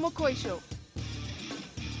the Michael McCoy Show.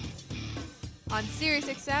 on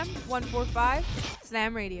SiriusXM 145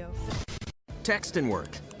 Slam Radio. Text and work.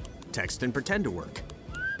 Text and pretend to work.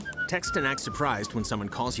 Text and act surprised when someone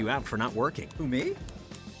calls you out for not working. Who, me?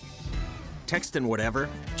 Text and whatever,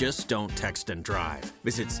 just don't text and drive.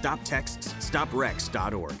 Visit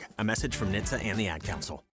StopTextsStopWrecks.org. A message from NHTSA and the Ad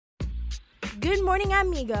Council. Good morning,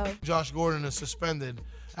 amigo. Josh Gordon is suspended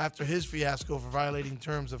after his fiasco for violating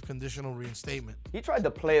terms of conditional reinstatement. He tried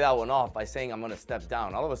to play that one off by saying, I'm going to step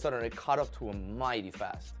down. All of a sudden, it caught up to him mighty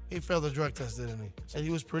fast. He failed the drug test, didn't he? Said he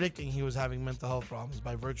was predicting he was having mental health problems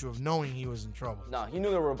by virtue of knowing he was in trouble. No, he knew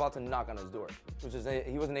they were about to knock on his door, which is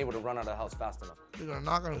he wasn't able to run out of the house fast enough. They're going to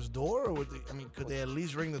knock on his door? Or could they at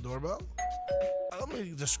least ring the doorbell? Let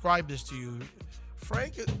me describe this to you.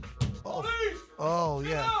 Frank... Oh,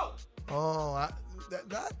 yeah. Oh,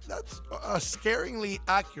 that's scaringly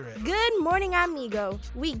accurate. Good morning, amigo.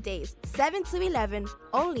 Weekdays, 7 to 11,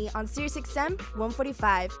 only on SiriusXM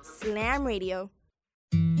 145 Slam Radio.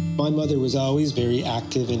 My mother was always very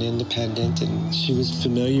active and independent, and she was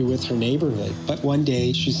familiar with her neighborhood. But one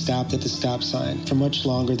day, she stopped at the stop sign for much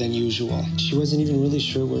longer than usual. She wasn't even really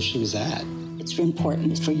sure where she was at. It's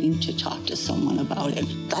important for you to talk to someone about it.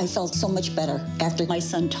 I felt so much better after my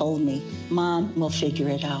son told me, Mom, we'll figure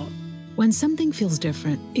it out. When something feels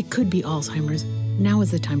different, it could be Alzheimer's. Now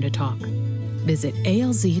is the time to talk. Visit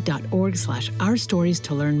alz.org/ourstories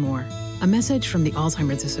to learn more. A message from the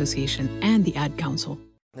Alzheimer's Association and the Ad Council.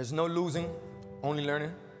 There's no losing, only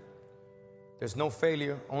learning. There's no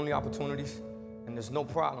failure, only opportunities. And there's no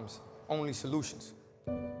problems, only solutions.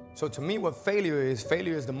 So to me, what failure is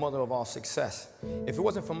the mother of all success. If it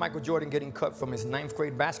wasn't for Michael Jordan getting cut from his 9th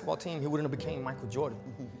grade basketball team, he wouldn't have became Michael Jordan.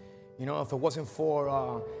 You know, if it wasn't for,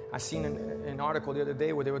 I seen an article the other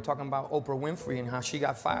day where they were talking about Oprah Winfrey and how she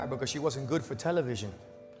got fired because she wasn't good for television.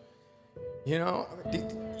 You know,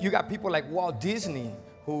 you got people like Walt Disney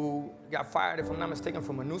who got fired, if I'm not mistaken,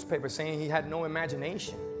 from a newspaper saying he had no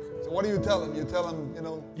imagination. So what do you tell him? You tell him,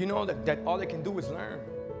 You know that all they can do is learn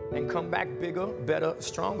and come back bigger, better,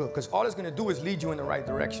 stronger, because all it's gonna do is lead you in the right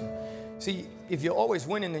direction. See, if you're always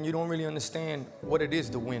winning, then you don't really understand what it is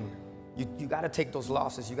to win. You gotta take those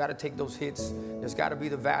losses, you gotta take those hits. There's gotta be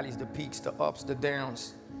the valleys, the peaks, the ups, the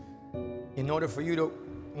downs. In order for you to,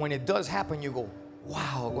 when it does happen, you go,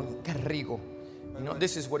 wow, qué rico. You know,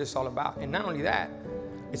 this is what it's all about. And not only that,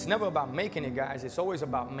 it's never about making it, guys. It's always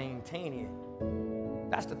about maintaining it.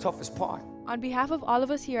 That's the toughest part. On behalf of all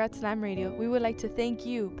of us here at Slam Radio, we would like to thank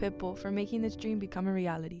you, Pitbull, for making this dream become a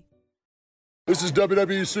reality. This is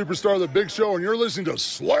WWE Superstar The Big Show, and you're listening to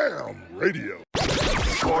Slam Radio.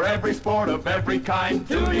 For every sport of every kind,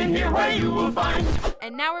 tune in here where you will find.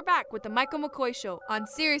 And now we're back with the Michael McCoy Show on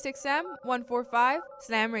SiriusXM 145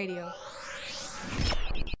 Slam Radio.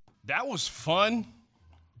 That was fun.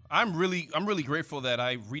 I'm really grateful that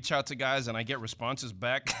I reach out to guys and I get responses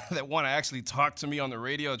back that want to actually talk to me on the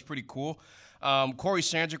radio. It's pretty cool. Corey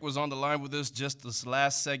Sandrick was on the line with us just this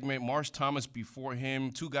last segment. Marsh Thomas before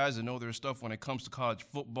him. Two guys that know their stuff when it comes to college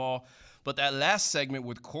football. But that last segment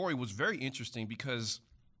with Corey was very interesting because,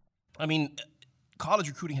 I mean, college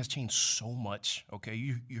recruiting has changed so much, okay?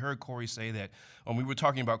 You heard Corey say that when we were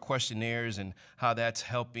talking about questionnaires and how that's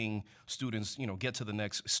helping students, get to the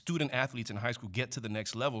next, student athletes in high school get to the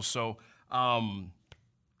next level. So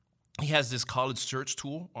he has this college search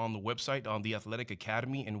tool on the website, on the Athletic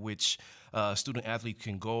Academy, in which student athletes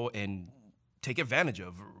can go and take advantage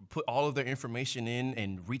of, put all of their information in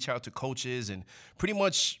and reach out to coaches and pretty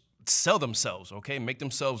much sell themselves, okay, make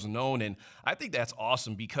themselves known. And I think that's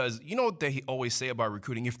awesome because you know what they always say about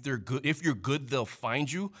recruiting, if you're good, they'll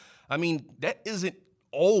find you. I mean, that isn't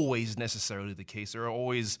always necessarily the case. There are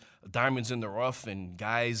always diamonds in the rough, and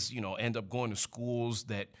guys, end up going to schools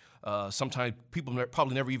that sometimes people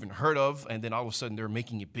probably never even heard of, and then all of a sudden they're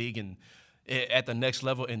making it big and at the next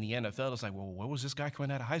level in the NFL. It's like, well, where was this guy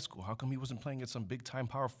coming out of high school? How come he wasn't playing at some big-time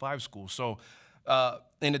Power 5 school? So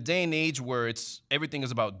in a day and age where everything is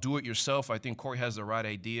about do it yourself, I think Corey has the right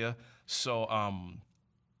idea. So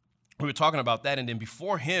we were talking about that, and then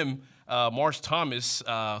before him, Marsh Thomas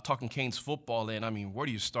talking Canes football. And I mean, where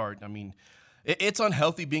do you start? I mean, it's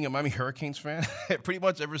unhealthy being a Miami Hurricanes fan. Pretty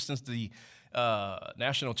much ever since the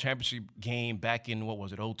national championship game back in,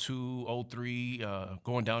 02, 03,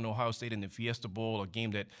 going down to Ohio State in the Fiesta Bowl, a game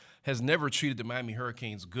that has never treated the Miami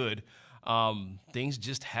Hurricanes good. Things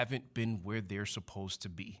just haven't been where they're supposed to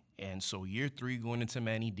be. And so year 3 going into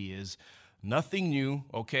Manny Diaz, nothing new,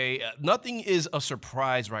 okay? Nothing is a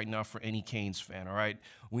surprise right now for any Canes fan, all right?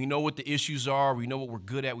 We know what the issues are. We know what we're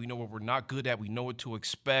good at. We know what we're not good at. We know what to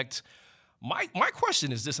expect. My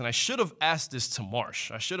question is this, and I should have asked this to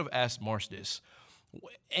Marsh. I should have asked Marsh this.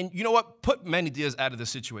 And you know what? Put Manny Diaz out of the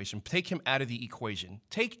situation. Take him out of the equation.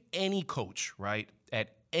 Take any coach, right,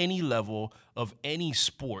 at any level of any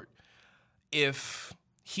sport. If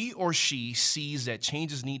he or she sees that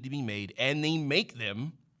changes need to be made and they make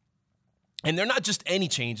them, and they're not just any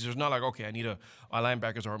changes. There's not like, okay, my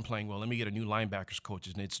linebackers aren't playing well. Let me get a new linebackers coach.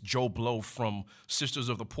 And it's Joe Blow from Sisters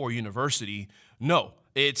of the Poor University. No,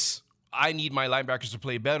 it's I need my linebackers to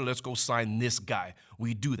play better. Let's go sign this guy.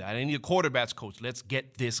 We do that. I need a quarterbacks coach. Let's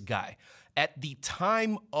get this guy. At the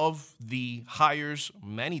time of the hires,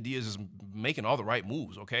 Manny Diaz is making all the right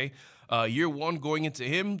moves, okay? Year one going into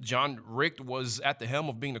him, John Richt was at the helm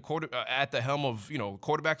of being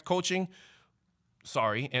quarterback coaching.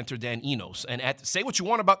 Sorry, enter Dan Enos. And say what you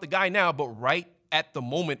want about the guy now, but right at the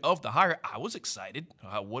moment of the hire, I was excited.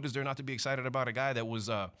 What is there not to be excited about a guy that was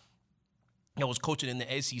coaching in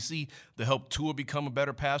the SEC to help Tua become a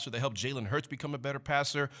better passer, to help Jalen Hurts become a better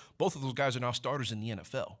passer? Both of those guys are now starters in the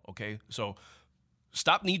NFL, okay? So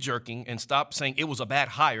stop knee-jerking and stop saying it was a bad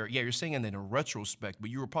hire. Yeah, you're saying it in a retrospect,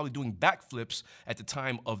 but you were probably doing backflips at the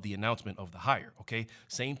time of the announcement of the hire, okay?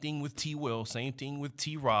 Same thing with T. Will, same thing with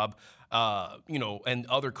T. Rob, and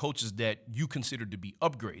other coaches that you consider to be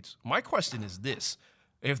upgrades. My question is this.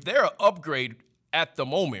 If they're an upgrade at the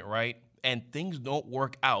moment, right, and things don't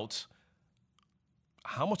work out,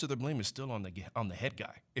 how much of the blame is still on the head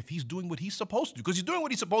guy if he's doing what he's supposed to do? Because he's doing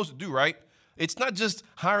what he's supposed to do, right? It's not just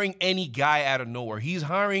hiring any guy out of nowhere. He's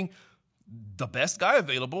hiring the best guy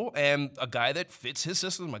available and a guy that fits his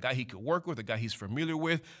system, a guy he could work with, a guy he's familiar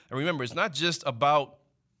with. And remember, it's not just about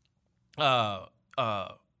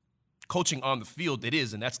coaching on the field. It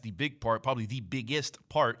is, and that's the big part, probably the biggest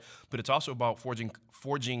part, but it's also about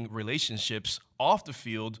forging relationships off the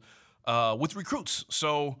field with recruits.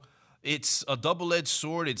 So it's a double-edged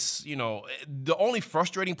sword. It's, the only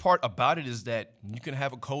frustrating part about it is that you can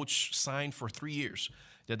have a coach sign for 3 years.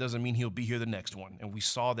 That doesn't mean he'll be here the next one. And we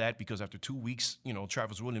saw that because after 2 weeks,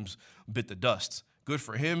 Travis Williams bit the dust. Good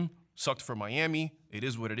for him. Sucked for Miami. It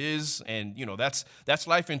is what it is. And, that's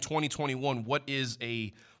life in 2021. What is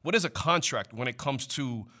a contract when it comes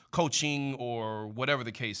to coaching or whatever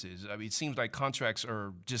the case is? I mean, it seems like contracts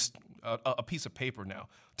are just a piece of paper now.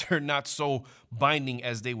 They're not so binding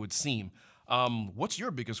as they would seem. What's your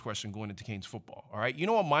biggest question going into Canes football? All right. You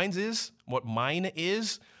know what mine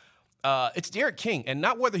is? It's Derek King, and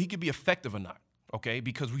not whether he could be effective or not. Okay.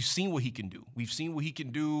 Because we've seen what he can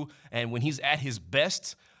do. And when he's at his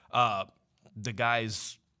best, the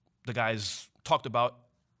guys talked about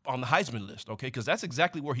on the Heisman list, okay? Because that's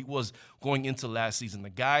exactly where he was going into last season. The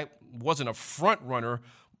guy wasn't a front runner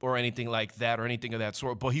or anything like that or anything of that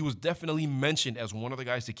sort, but he was definitely mentioned as one of the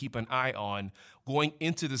guys to keep an eye on going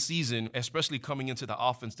into the season, especially coming into the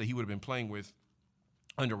offense that he would have been playing with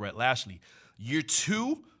under Rhett Lashley. Year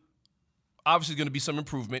two, obviously going to be some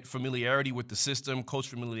improvement, familiarity with the system, coach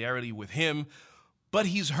familiarity with him, but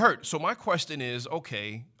he's hurt. So my question is,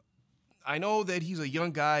 okay, I know that he's a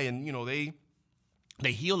young guy and,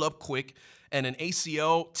 they heal up quick, and an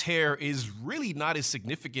ACL tear is really not as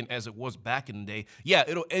significant as it was back in the day. Yeah,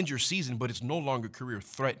 it'll end your season, but it's no longer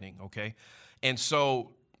career-threatening, okay? And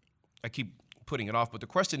so I keep putting it off, but the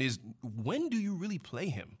question is, when do you really play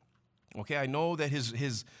him? Okay, I know that his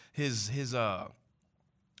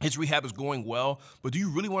rehab is going well, but do you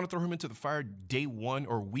really want to throw him into the fire day one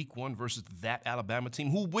or week one versus that Alabama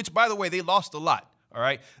team, which, by the way, they lost a lot, all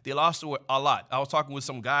right? They lost a lot. I was talking with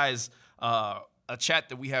some guys, a chat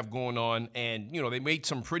that we have going on, and, they made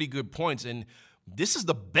some pretty good points, and this is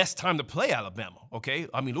the best time to play Alabama, okay?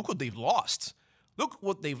 I mean, look what they've lost.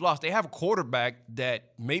 They have a quarterback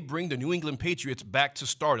that may bring the New England Patriots back to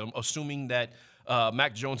stardom, assuming that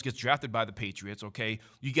Mac Jones gets drafted by the Patriots, okay?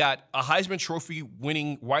 You got a Heisman Trophy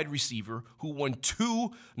winning wide receiver who won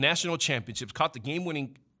 2 national championships, caught the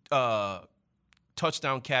game-winning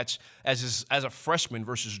touchdown catch as a freshman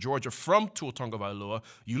versus Georgia from Tua Tagovailoa.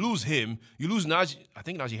 You lose him. You lose Najee. I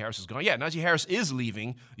think Najee Harris is gone. Yeah, Najee Harris is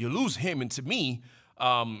leaving. You lose him. And to me,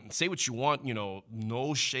 say what you want,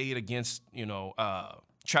 no shade against,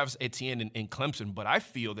 Travis Etienne and Clemson, but I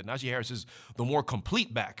feel that Najee Harris is the more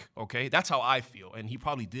complete back, okay? That's how I feel, and he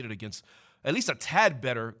probably did it against at least a tad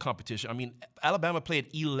better competition. I mean, Alabama played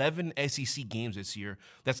 11 SEC games this year.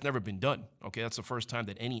 That's never been done, okay? That's the first time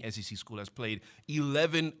that any SEC school has played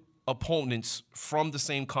 11 opponents from the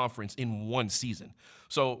same conference in one season.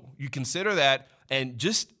 So you consider that, and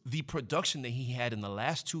just the production that he had in the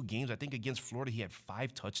last 2 games. I think against Florida, he had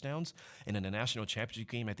 5 touchdowns, and in the national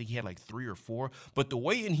championship game, I think he had like 3 or 4. But the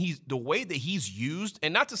way that he's used,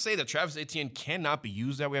 and not to say that Travis Etienne cannot be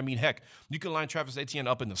used that way. I mean, heck, you can line Travis Etienne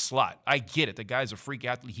up in the slot. I get it. The guy's a freak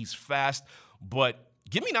athlete. He's fast. But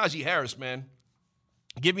give me Najee Harris, man.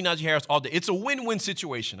 Give me Najee Harris all day. It's a win-win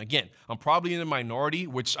situation. Again, I'm probably in the minority,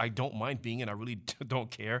 which I don't mind being, and I really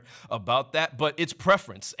don't care about that. But it's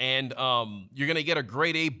preference, and you're going to get a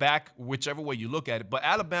grade A back whichever way you look at it. But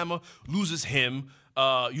Alabama loses him.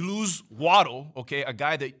 You lose Waddle, okay, a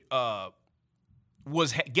guy that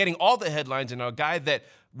was getting all the headlines and a guy that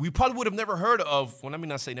we probably would have never heard of. Well, let me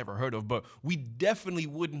not say never heard of, but we definitely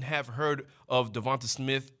wouldn't have heard of Devonta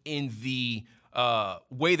Smith in the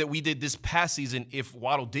way that we did this past season if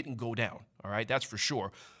Waddle didn't go down. All right, that's for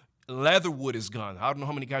sure. Leatherwood is gone. I don't know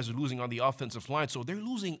how many guys are losing on the offensive line, so they're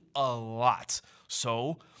losing a lot.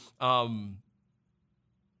 So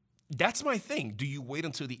that's my thing. Do you wait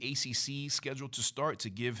until the ACC schedule to start to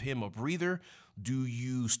give him a breather? Do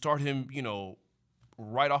you start him,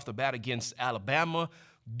 right off the bat against Alabama?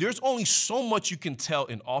 There's only so much you can tell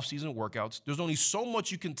in off-season workouts. There's only so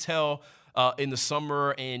much you can tell in the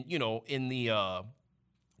summer and, in the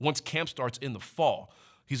once camp starts in the fall.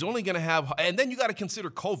 He's only going to have – and then you got to consider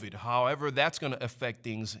COVID, however that's going to affect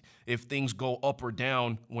things if things go up or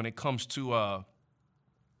down when it comes to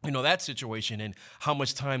that situation and how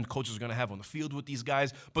much time coaches are going to have on the field with these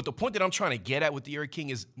guys. But the point that I'm trying to get at with D'Eriq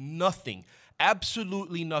King is nothing,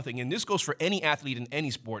 absolutely nothing, and this goes for any athlete in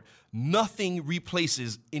any sport, nothing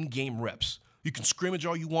replaces in-game reps. You can scrimmage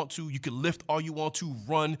all you want to. You can lift all you want to,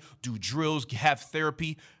 run, do drills, have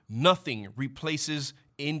therapy. Nothing replaces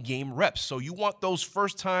in-game reps. So you want those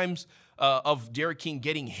first times of D'Eriq King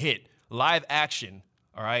getting hit, live action,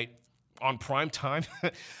 all right, on prime time,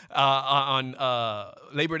 on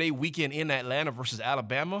Labor Day weekend in Atlanta versus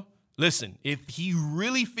Alabama. Listen, if he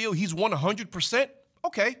really feel he's 100%,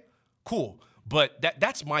 okay, cool. But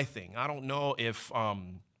that's my thing. I don't know if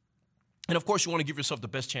and, of course, you want to give yourself the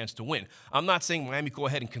best chance to win. I'm not saying Miami go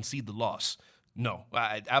ahead and concede the loss. No,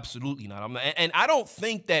 absolutely not. And I don't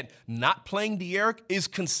think that not playing D'Eriq is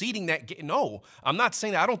conceding that. No, I'm not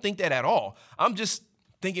saying that. I don't think that at all. I'm just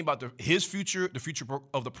thinking about his future, the future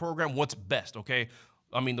of the program, what's best, okay?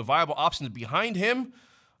 I mean, the viable options behind him,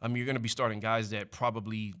 you're going to be starting guys that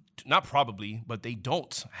but they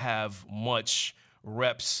don't have much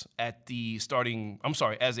reps at the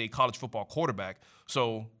as a college football quarterback.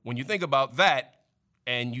 So when you think about that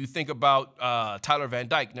and you think about Tyler Van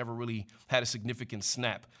Dyke, never really had a significant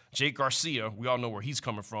snap. Jake Garcia, we all know where he's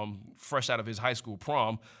coming from, fresh out of his high school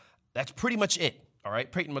prom. That's pretty much it, all right?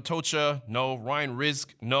 Peyton Matocha, no. Ryan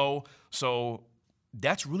Rizk, no. So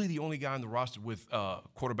that's really the only guy on the roster with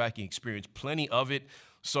quarterbacking experience, plenty of it.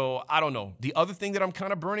 So I don't know. The other thing that I'm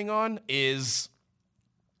kind of burning on is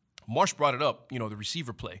Marsh brought it up, the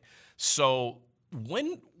receiver play. So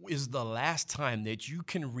when is the last time that you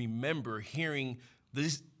can remember hearing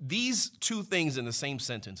these two things in the same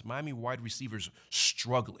sentence? Miami wide receivers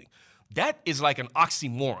struggling. That is like an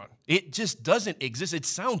oxymoron. It just doesn't exist. It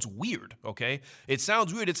sounds weird, okay? It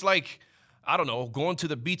sounds weird. It's like, I don't know, going to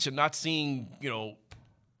the beach and not seeing,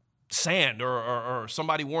 sand or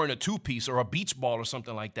somebody wearing a two-piece or a beach ball or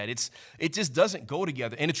something like that. It just doesn't go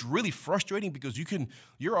together. And it's really frustrating because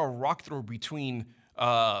you're a rock thrower between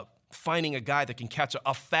finding a guy that can catch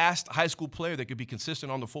a fast high school player that could be consistent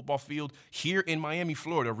on the football field here in Miami,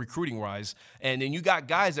 Florida, recruiting-wise. And then you got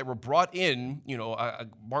guys that were brought in,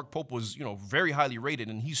 Mark Pope was, very highly rated,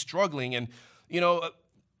 and he's struggling. And,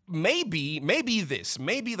 maybe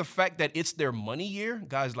the fact that it's their money year,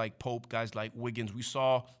 guys like Pope, guys like Wiggins, we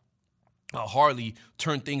saw Harley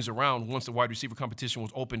turn things around once the wide receiver competition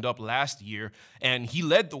was opened up last year, and he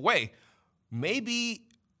led the way. Maybe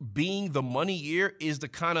being the money year is the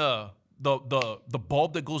kind of the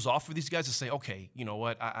bulb that goes off for these guys to say, okay, you know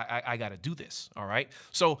what, I got to do this, all right?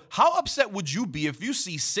 So how upset would you be if you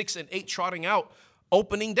see 6 and 8 trotting out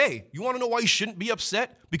opening day? You want to know why you shouldn't be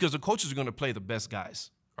upset? Because the coaches are going to play the best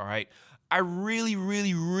guys, all right? I really,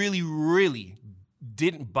 really, really, really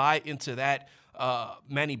didn't buy into that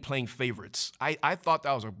Manny playing favorites. I thought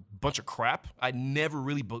that was a bunch of crap. I never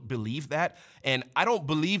really believed that. And I don't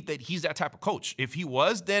believe that he's that type of coach. If he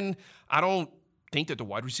was, then I don't think that the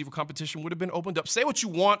wide receiver competition would have been opened up. Say what you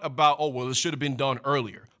want about, it should have been done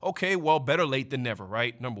earlier. Okay, well, better late than never,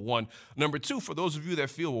 right? Number one. Number two, for those of you that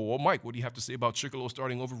feel, well, Mike, what do you have to say about Chickillo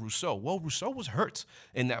starting over Rousseau? Well, Rousseau was hurt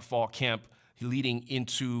in that fall camp leading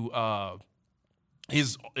into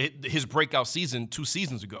his breakout season 2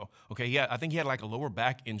 seasons ago. Okay, I think he had like a lower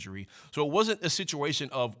back injury. So it wasn't a situation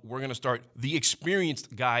of we're going to start the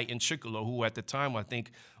experienced guy in Chickillo, who at the time I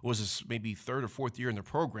think was his maybe 3rd or 4th year in the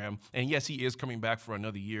program. And yes, he is coming back for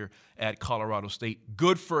another year at Colorado State.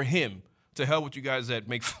 Good for him. To hell with you guys that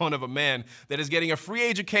make fun of a man that is getting a free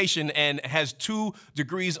education and has 2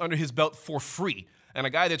 degrees under his belt for free. And a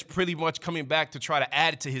guy that's pretty much coming back to try to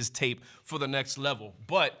add to his tape for the next level.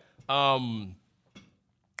 But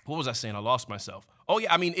what was I saying? I lost myself. Oh,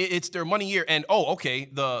 yeah, I mean, it's their money year. And, okay,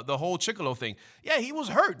 the whole Chicolo thing. Yeah, he was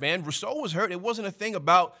hurt, man. Rousseau was hurt. It wasn't a thing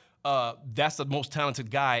about that's the most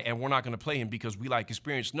talented guy and we're not going to play him because we like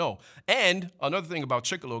experience. No. And another thing about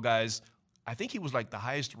Chicolo, guys, I think he was like the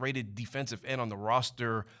highest rated defensive end on the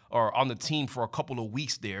roster or on the team for a couple of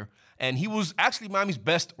weeks there. And he was actually Miami's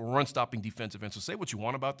best run-stopping defensive end. So say what you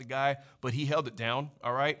want about the guy, but he held it down,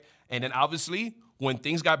 all right? And then obviously when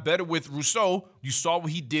things got better with Rousseau, you saw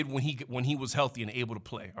what he did when he was healthy and able to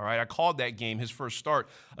play, all right? I called that game, his first start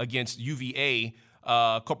against UVA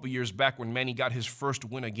a couple years back when Manny got his first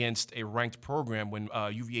win against a ranked program when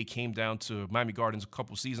UVA came down to Miami Gardens a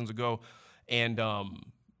couple seasons ago. And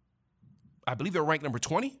I believe they're ranked number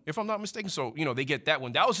 20, if I'm not mistaken. So, they get that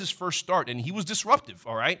one. That was his first start, and he was disruptive,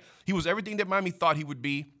 all right? He was everything that Miami thought he would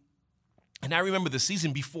be. And I remember the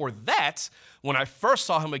season before that, when I first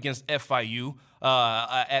saw him against FIU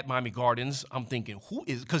at Miami Gardens, I'm thinking, who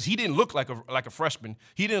is – because he didn't look like a freshman.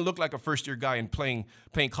 He didn't look like a first-year guy in playing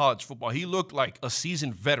college football. He looked like a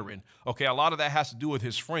seasoned veteran. Okay, a lot of that has to do with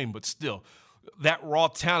his frame, but still – that raw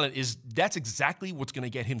talent that's exactly what's going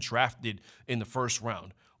to get him drafted in the first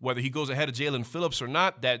round. Whether he goes ahead of Jalen Phillips or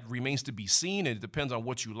not, that remains to be seen, and it depends on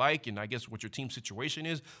what you like and I guess what your team situation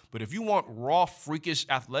is. But if you want raw, freakish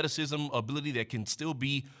athleticism, ability that can still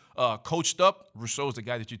be coached up, Rousseau's the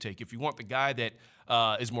guy that you take. If you want the guy that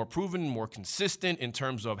is more proven, more consistent in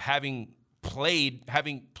terms of having played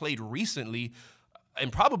recently,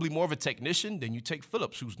 and probably more of a technician, then you take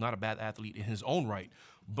Phillips, who's not a bad athlete in his own right.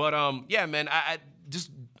 But, yeah, man, I just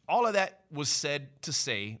all of that was said to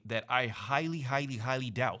say that I highly, highly, highly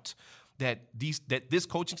doubt that this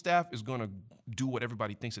coaching staff is going to do what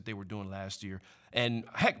everybody thinks that they were doing last year. And,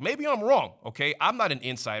 heck, maybe I'm wrong, okay? I'm not an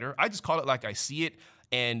insider. I just call it like I see it.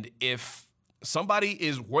 And if somebody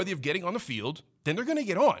is worthy of getting on the field, then they're going to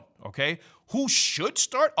get on, okay? Who should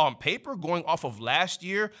start on paper going off of last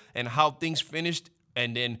year and how things finished,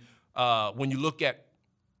 and then when you look at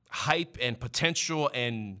hype and potential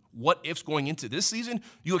and what ifs going into this season,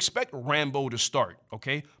 you expect Rambo to start,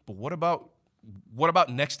 okay? But what about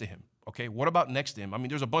next to him? Okay, what about next to him? I mean,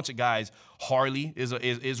 there's a bunch of guys. Harley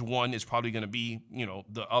is one. Is probably going to be,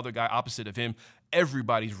 the other guy opposite of him.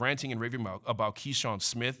 Everybody's ranting and raving about Keyshawn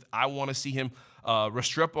Smith. I want to see him.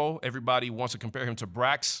 Restrepo, everybody wants to compare him to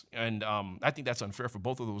Brax, and I think that's unfair for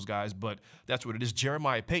both of those guys, but that's what it is.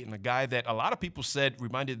 Jeremiah Payton, a guy that a lot of people said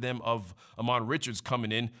reminded them of Amon Richards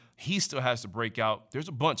coming in. He still has to break out. There's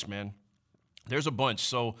a bunch, man. There's a bunch.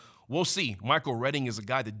 So we'll see. Michael Redding is a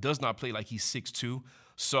guy that does not play like he's 6'2".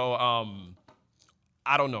 So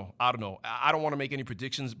I don't know. I don't want to make any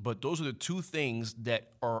predictions, but those are the two things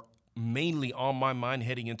that are mainly on my mind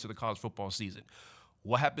heading into the college football season.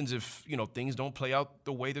 What happens if, things don't play out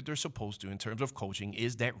the way that they're supposed to in terms of coaching?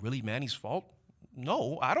 Is that really Manny's fault?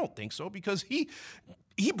 No, I don't think so, because he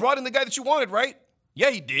brought in the guy that you wanted, right?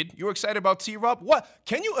 Yeah, he did. You were excited about T-Rob. What?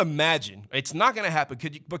 Can you imagine? It's not going to happen.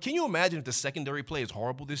 But can you imagine if the secondary play is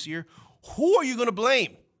horrible this year? Who are you going to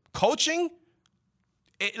blame? Coaching?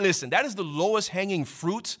 Listen, that is the lowest hanging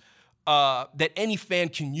fruit that any fan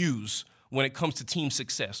can use when it comes to team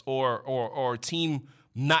success or team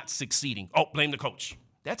not succeeding. Oh, blame the coach.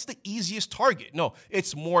 That's the easiest target. No,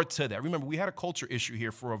 it's more to that. Remember, we had a culture issue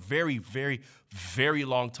here for a very, very, very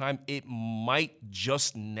long time. It might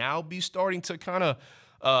just now be starting to kind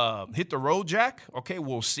of hit the road, Jack. Okay,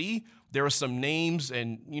 we'll see. There are some names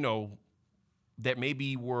and, that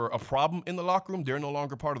maybe were a problem in the locker room. They're no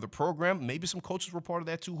longer part of the program. Maybe some coaches were part of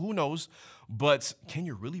that too. Who knows? But can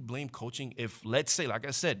you really blame coaching if, let's say, like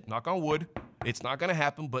I said, knock on wood, it's not going to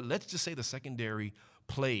happen, but let's just say the secondary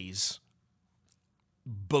plays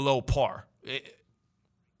below par.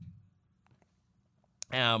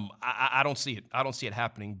 I don't see it. I don't see it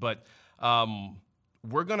happening. But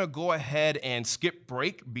we're going to go ahead and skip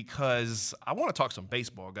break because I want to talk some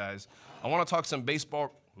baseball, guys. I want to talk some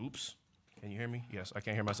baseball. Oops. Can you hear me? Yes, I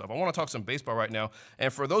can't hear myself. I want to talk some baseball right now.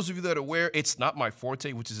 And for those of you that are aware, it's not my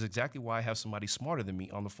forte, which is exactly why I have somebody smarter than me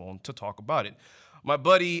on the phone to talk about it. My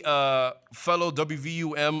buddy, fellow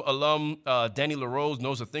WVUM alum, Danny LaRose,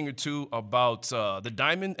 knows a thing or two about the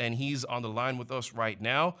Diamond, and he's on the line with us right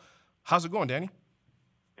now. How's it going, Danny?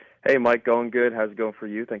 Hey, Mike, going good. How's it going for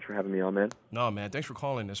you? Thanks for having me on, man. No, man, thanks for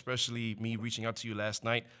calling, especially me reaching out to you last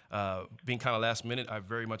night. Being kind of last minute, I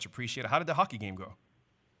very much appreciate it. How did the hockey game go?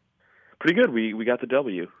 Pretty good. We got the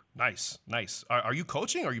W. Nice. Are you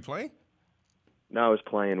coaching? Are you playing? No, I was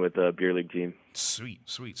playing with the beer league team. Sweet.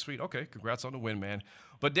 Okay, congrats on the win, man.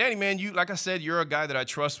 But Danny, man, like I said, you're a guy that I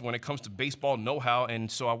trust when it comes to baseball know-how, and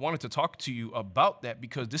so I wanted to talk to you about that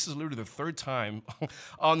because this is literally the third time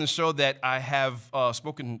on the show that I have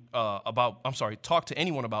talked to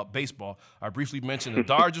anyone about baseball. I briefly mentioned the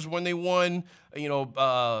Dodgers when they won,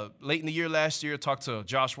 late in the year last year. Talked to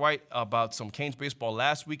Josh White about some Canes baseball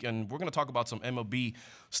last week, and we're going to talk about some MLB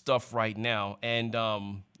stuff right now. And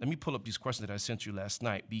let me pull up these questions that I sent you last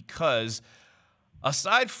night because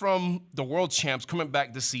aside from the world champs coming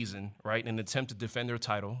back this season, right, in an attempt to defend their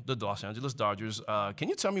title, the Los Angeles Dodgers, can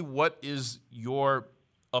you tell me what is your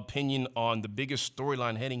opinion on the biggest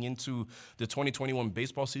storyline heading into the 2021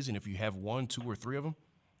 baseball season, if you have one, two, or three of them?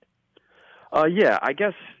 Yeah, I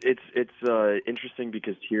guess it's interesting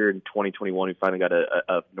because here in 2021 we finally got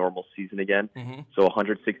a normal season again. Mm-hmm. So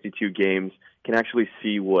 162 games, can actually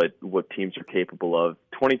see what teams are capable of.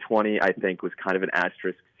 2020 I think was kind of an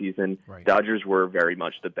asterisk season. Right. Dodgers were very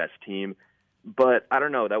much the best team, but I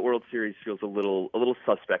don't know, that World Series feels a little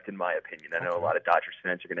suspect in my opinion. I know a lot of Dodgers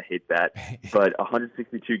fans are going to hate that, but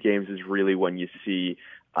 162 games is really when you see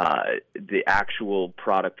the actual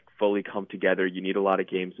product fully come together. You need a lot of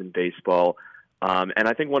games in baseball. And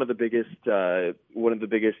I think one of the biggest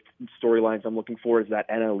storylines I'm looking for is that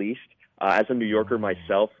NL East. As a New Yorker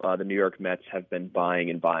myself, the New York Mets have been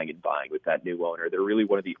buying and buying and buying with that new owner. They're really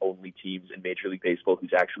one of the only teams in Major League Baseball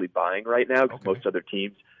who's actually buying right now, because most other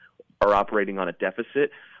teams are operating on a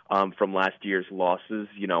deficit from last year's losses,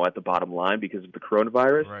 at the bottom line because of the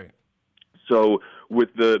coronavirus. Right. So with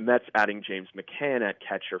the Mets adding James McCann at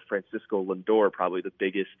catcher, Francisco Lindor, probably the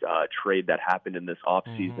biggest trade that happened in this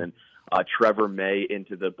offseason. Trevor May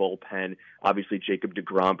into the bullpen. Obviously, Jacob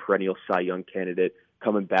deGrom, perennial Cy Young candidate,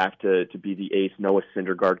 coming back to be the ace. Noah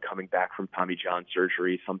Syndergaard coming back from Tommy John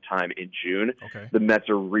surgery sometime in June. Okay. The Mets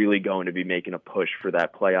are really going to be making a push for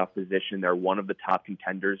that playoff position. They're one of the top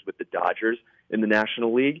contenders with the Dodgers in the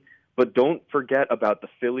National League. But don't forget about the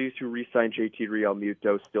Phillies, who re-signed JT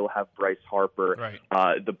Realmuto, still have Bryce Harper.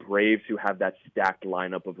 Right. The Braves, who have that stacked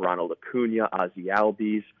lineup of Ronald Acuna, Ozzie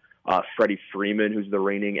Albies, Freddie Freeman, who's the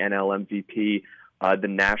reigning NL MVP. The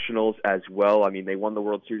Nationals as well. I mean, they won the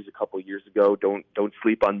World Series a couple years ago. Don't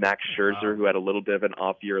sleep on Max Scherzer, who had a little bit of an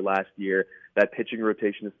off year last year. That pitching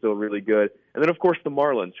rotation is still really good. And then, of course, the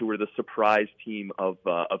Marlins, who were the surprise team of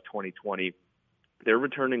 2020. They're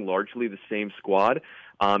returning largely the same squad.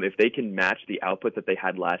 If they can match the output that they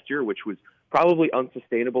had last year, which was probably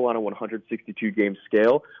unsustainable on a 162-game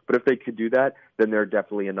scale, but if they could do that, then they're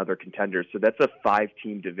definitely another contender. So that's a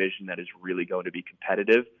 5-team division that is really going to be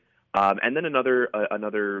competitive. And then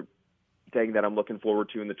another thing that I'm looking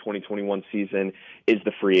forward to in the 2021 season is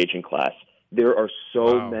the free agent class. There are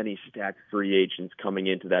so many stacked free agents coming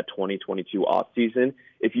into that 2022 offseason.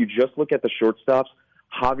 If you just look at the shortstops,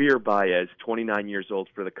 Javier Baez, 29 years old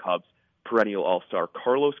for the Cubs, perennial all-star.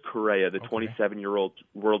 Carlos Correa, the 27-year-old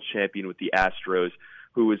world champion with the Astros,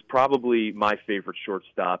 who is probably my favorite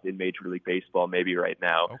shortstop in Major League Baseball, maybe right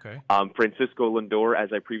now. Okay. Francisco Lindor,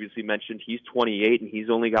 as I previously mentioned, he's 28, and he's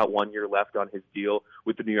only got 1 year left on his deal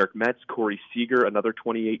with the New York Mets. Corey Seager, another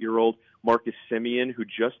 28-year-old. Marcus Semien, who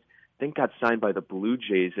just, I think, got signed by the Blue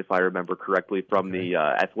Jays, if I remember correctly, from the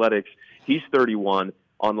Athletics. He's 31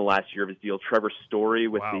 on the last year of his deal. Trevor Story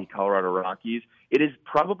with the Colorado Rockies. It is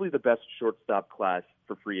probably the best shortstop class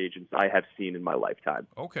for free agents I have seen in my lifetime.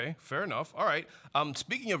 Okay, fair enough. All right.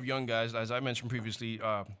 Speaking of young guys, as I mentioned previously,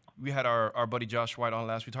 we had our buddy Josh White on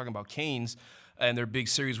last week talking about Canes and their big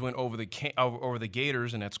series win over the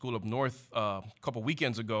Gators and at School Up North a couple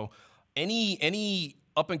weekends ago. Any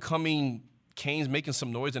up-and-coming Canes making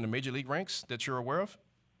some noise in the Major League ranks that you're aware of?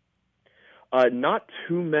 Not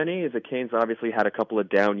too many. The Canes obviously had a couple of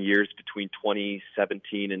down years between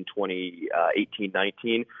 2017 and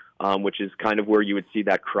 2018-19, which is kind of where you would see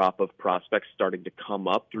that crop of prospects starting to come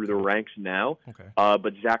up through the ranks now. Okay.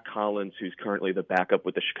 But Zach Collins, who's currently the backup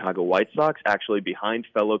with the Chicago White Sox, actually behind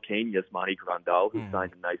fellow Cane Yasmani Grandal, who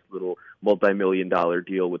signed a nice little multi-million-dollar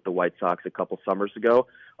deal with the White Sox a couple summers ago.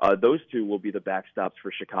 Those two will be the backstops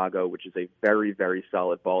for Chicago, which is a very, very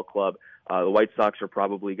solid ball club. The White Sox are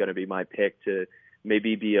probably going to be my pick to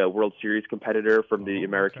maybe be a World Series competitor from the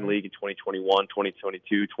American League in 2021,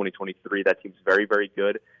 2022, 2023. That team's very, very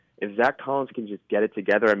good. If Zach Collins can just get it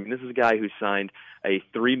together, I mean, this is a guy who signed a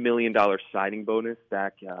 $3 million signing bonus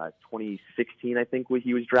back 2016, I think, when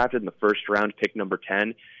he was drafted in the first round, pick number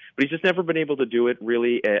 10. But he's just never been able to do it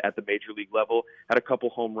really at the major league level. Had a couple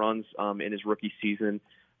home runs in his rookie season.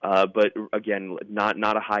 But again,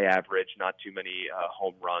 not a high average, not too many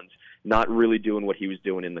home runs, not really doing what he was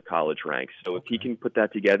doing in the college ranks. So if he can put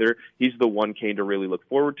that together, he's the one Cane to really look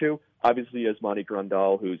forward to. Obviously, Yasmani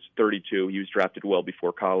Grandal, who's 32, he was drafted well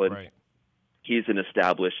before college. Right. He's an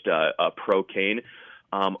established pro Cane.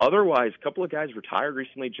 Otherwise, a couple of guys retired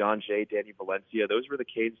recently, John Jay, Danny Valencia. Those were the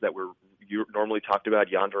Canes that were normally talked about,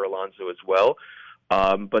 Yonder Alonso as well.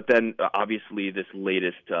 But then, obviously, this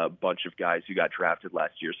latest bunch of guys who got drafted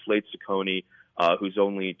last year, Slade Ciccone, who's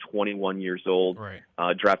only 21 years old,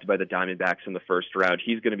 drafted by the Diamondbacks in the first round.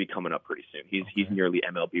 He's going to be coming up pretty soon. He's nearly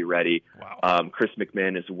MLB ready. Wow. Chris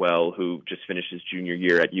McMahon as well, who just finished his junior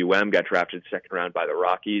year at got drafted second round by the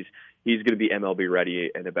Rockies. He's going to be MLB ready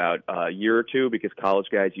in about a year or two because college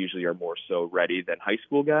guys usually are more so ready than high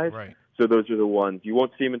school guys. Right. So those are the ones. You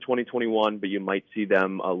won't see them in 2021, but you might see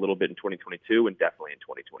them a little bit in 2022 and definitely in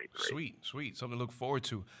 2023. Sweet. Something to look forward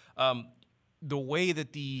to. The way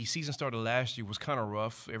that the season started last year was kind of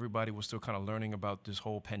rough. Everybody was still kind of learning about this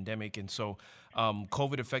whole pandemic. And so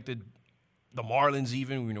COVID affected the Marlins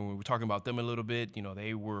even. We were talking about them a little bit.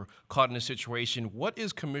 They were caught in a situation. What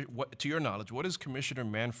is, to your knowledge, what is Commissioner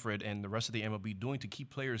Manfred and the rest of the MLB doing to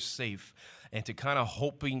keep players safe and to kind of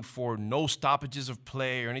hoping for no stoppages of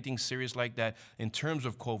play or anything serious like that in terms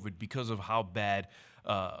of COVID because of how bad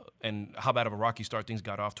of a rocky start things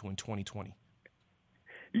got off to in 2020?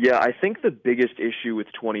 Yeah, I think the biggest issue with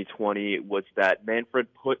 2020 was that Manfred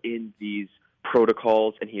put in these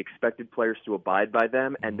protocols and he expected players to abide by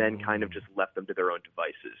them and then kind of just left them to their own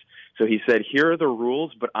devices. So he said, here are the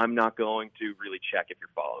rules, but I'm not going to really check if you're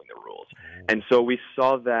following the rules. And so we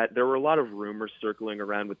saw that there were a lot of rumors circling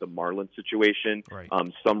around with the Marlins situation. Right.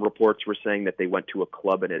 Some reports were saying that they went to a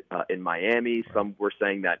club in Miami. Right. Some were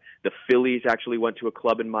saying that the Phillies actually went to a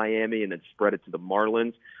club in Miami and then spread it to the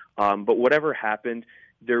Marlins. But whatever happened,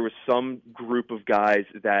 there was some group of guys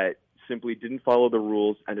that simply didn't follow the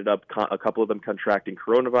rules, ended up a couple of them contracting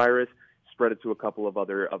coronavirus, spread it to a couple of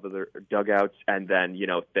other dugouts, and then,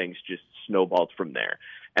 things just snowballed from there.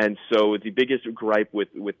 And so the biggest gripe with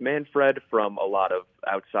Manfred from a lot of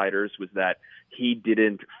outsiders was that he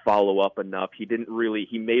didn't follow up enough. He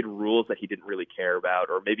made rules that he didn't really care about,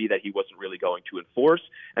 or maybe that he wasn't really going to enforce,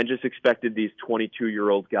 and just expected these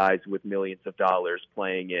 22-year-old guys with millions of dollars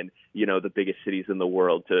playing in, the biggest cities in the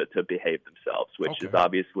world to behave themselves, which is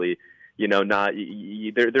obviously, not,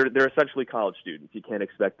 they're essentially college students. You can't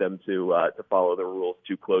expect them to follow the rules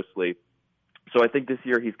too closely. So I think this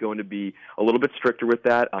year he's going to be a little bit stricter with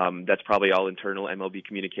that. That's probably all internal MLB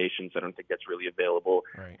communications. I don't think that's really available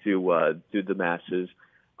to the masses.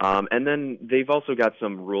 And then they've also got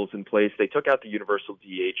some rules in place. They took out the universal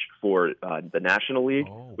DH for the National League,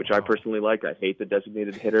 which I personally like. I hate the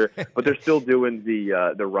designated hitter, but they're still doing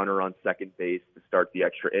the runner on second base to start the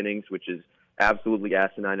extra innings, which is absolutely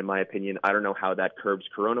asinine in my opinion. I don't know how that curbs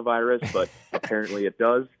coronavirus, but apparently it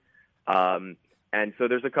does. And so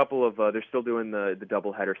there's a couple of they're still doing the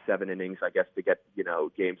doubleheader 7 innings, I guess, to get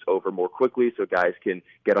games over more quickly, so guys can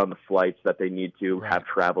get on the flights that they need to, have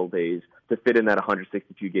travel days to fit in that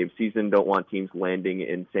 162 game season. Don't want teams landing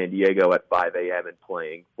in San Diego at 5 a.m. and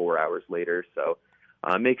playing 4 hours later. So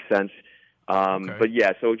makes sense. But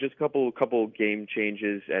yeah, so just a couple game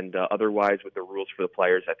changes, and otherwise with the rules for the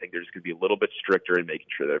players, I think they're just going to be a little bit stricter in making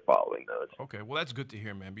sure they're following those. Okay, well that's good to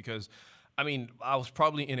hear, man, because I was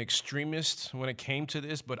probably an extremist when it came to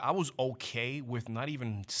this, but I was okay with not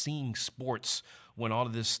even seeing sports when all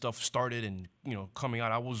of this stuff started and, coming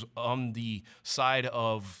out. I was on the side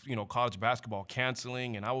of, college basketball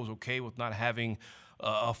canceling, and I was okay with not having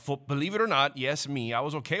believe it or not, yes, me, I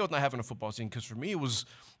was okay with not having a football team because for me it was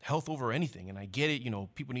health over anything. And I get it,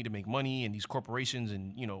 people need to make money and these corporations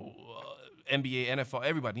and, NBA, NFL,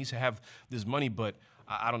 everybody needs to have this money, but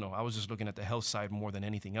I don't know. I was just looking at the health side more than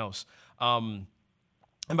anything else.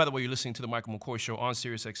 And by the way, you're listening to the Michael McCoy Show on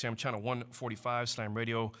SiriusXM, channel 145, Slam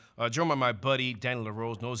Radio. Joined by my buddy, Danny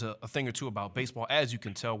LaRose, knows a thing or two about baseball, as you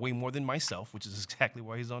can tell, way more than myself, which is exactly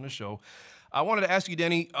why he's on the show. I wanted to ask you,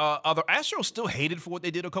 Danny, are the Astros still hated for what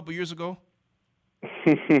they did a couple years ago?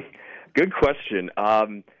 Good question.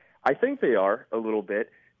 I think they are a little bit.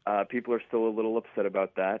 People are still a little upset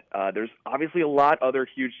about that. There's obviously a lot other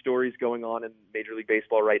huge stories going on in Major League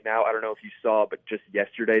Baseball right now. I don't know if you saw, but just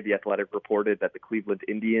yesterday, The Athletic reported that the Cleveland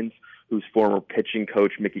Indians, whose former pitching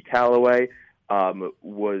coach, Mickey Callaway, it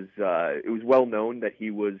was well known that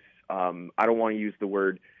he was, I don't want to use the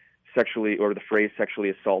word sexually or the phrase sexually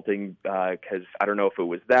assaulting because I don't know if it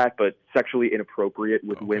was that, but sexually inappropriate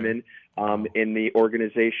with women in the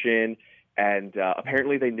organization. And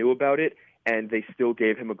apparently they knew about it. And they still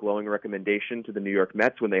gave him a glowing recommendation to the New York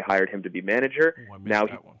Mets when they hired him to be manager. Oh, I missed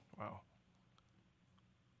that one. Wow.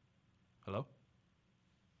 Hello?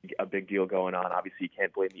 A big deal going on. Obviously, you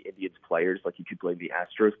can't blame the Indians players like you could blame the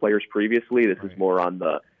Astros players previously. This is more on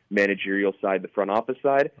the managerial side, the front office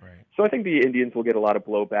side. Right. So I think the Indians will get a lot of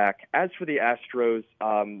blowback. As for the Astros,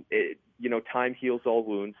 time heals all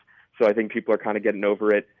wounds. So I think people are kind of getting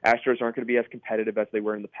over it. Astros aren't going to be as competitive as they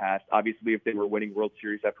were in the past. Obviously, if they were winning World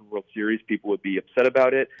Series after World Series, people would be upset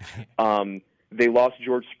about it. They lost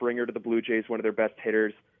George Springer to the Blue Jays, one of their best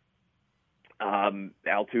hitters.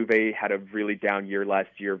 Altuve had a really down year last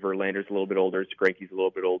year. Verlander's a little bit older. Greinke's a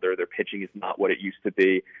little bit older. Their pitching is not what it used to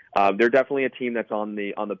be. They're definitely a team that's on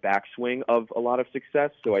the backswing of a lot of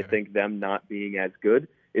success. So I think them not being as good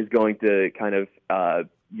is going to kind of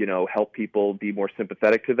help people be more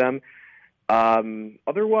sympathetic to them.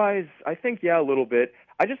 Otherwise, I think a little bit.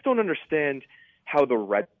 I just don't understand how the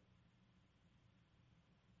Red.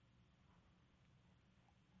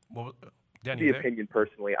 Well, Danny, the opinion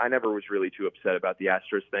personally, I never was really too upset about the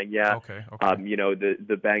Astros thing. Yeah. Okay.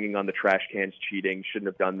 The banging on the trash cans, cheating, shouldn't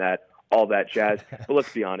have done that, all that jazz. But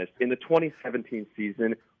let's be honest, in the 2017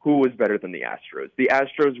 season, who was better than the Astros? The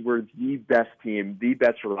Astros were the best team, the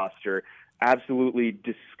best roster, absolutely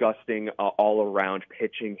disgusting all around,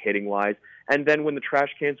 pitching, hitting wise. And then when the trash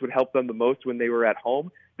cans would help them the most when they were at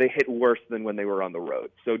home, they hit worse than when they were on the road.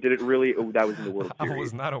 So did it really? That was in the World Series. I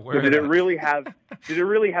was not aware. So did of it that. really have? Did it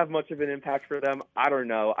really have much of an impact for them? I don't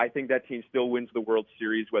know. I think that team still wins the World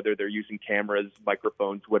Series, whether they're using cameras,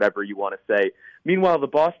 microphones, whatever you want to say. Meanwhile, the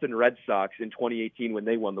Boston Red Sox in 2018, when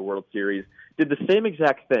they won the World Series, did the same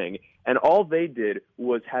exact thing, and all they did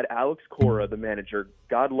was had Alex Cora, the manager.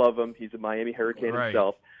 God love him. He's a Miami Hurricane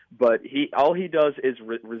himself. But all he does is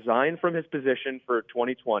resign from his position for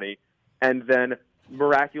 2020, and then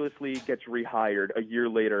miraculously gets rehired a year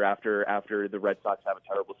later after the Red Sox have a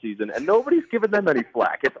terrible season, and nobody's given them any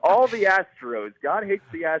flack. It's all the Astros. God hates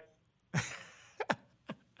the Astros.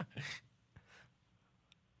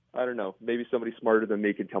 I don't know. Maybe somebody smarter than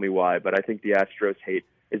me can tell me why, but I think the Astros hate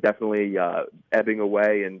is definitely ebbing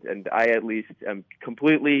away, and I at least am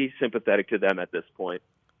completely sympathetic to them at this point.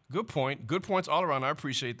 Good point. Good points all around. I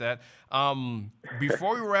appreciate that.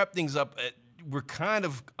 Before we wrap things up, we're kind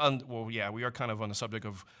of we are kind of on the subject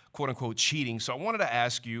of quote unquote cheating. So I wanted to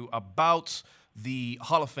ask you about the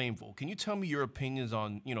Hall of Fame vote. Can you tell me your opinions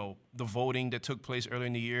on the voting that took place earlier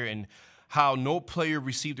in the year and how no player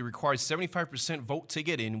received the required 75% vote to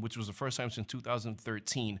get in, which was the first time since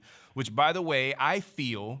 2013, which, by the way, I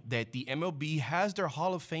feel that the MLB has their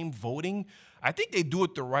Hall of Fame voting. I think they do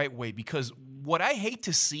it the right way, because what I hate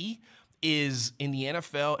to see is in the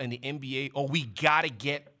NFL and the NBA, we got to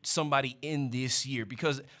get somebody in this year,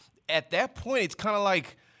 because at that point, it's kind of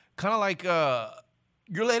like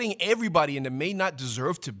you're letting everybody in that may not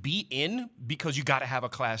deserve to be in because you got to have a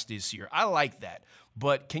class this year. I like that.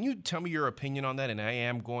 But can you tell me your opinion on that? And I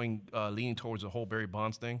am leaning towards the whole Barry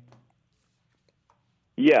Bonds thing.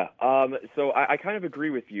 Yeah. So I kind of agree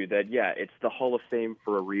with you that, it's the Hall of Fame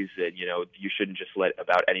for a reason. You shouldn't just let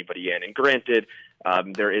about anybody in. And granted,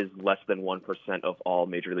 there is less than 1% of all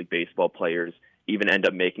Major League Baseball players even end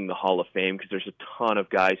up making the Hall of Fame, because there's a ton of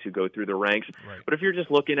guys who go through the ranks. Right. But if you're just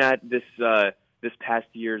looking at this past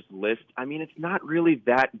year's list, I mean, it's not really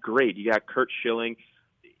that great. You got Curt Schilling,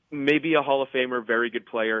 maybe a Hall of Famer, very good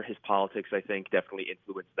player. His politics, I think, definitely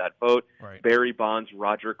influenced that vote. Right. Barry Bonds,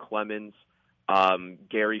 Roger Clemens,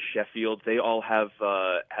 Gary Sheffield, they all have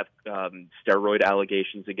steroid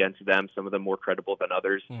allegations against them, some of them more credible than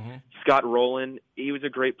others. Mm-hmm. Scott Rowland, he was a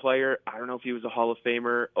great player. I don't know if he was a Hall of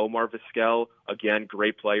Famer. Omar Vizquel, again,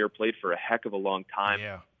 great player, played for a heck of a long time.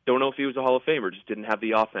 Yeah. Don't know if he was a Hall of Famer, just didn't have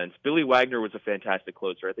the offense. Billy Wagner was a fantastic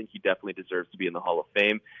closer. I think he definitely deserves to be in the Hall of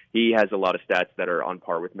Fame. He has a lot of stats that are on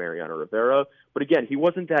par with Mariano Rivera. But again, he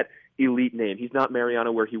wasn't that elite name. He's not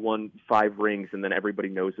Mariano where he won 5 rings and then everybody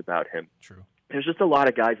knows about him. True. There's just a lot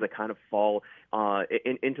of guys that kind of fall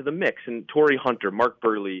into the mix. And Torrey Hunter, Mark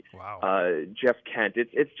Burley, Jeff Kent.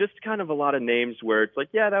 It's just kind of a lot of names where it's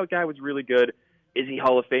like, that guy was really good. Is he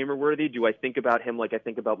Hall of Famer worthy? Do I think about him like I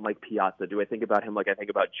think about Mike Piazza? Do I think about him like I think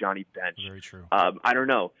about Johnny Bench? Very true. I don't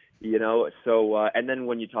know. So and then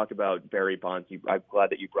when you talk about Barry Bonds, I'm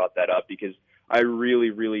glad that you brought that up, because I really,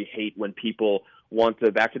 really hate when people want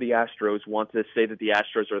to, back to the Astros, want to say that the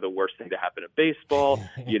Astros are the worst thing to happen in baseball.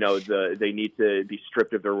 They need to be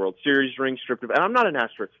stripped of their World Series rings, and I'm not an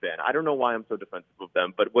Astros fan. I don't know why I'm so defensive of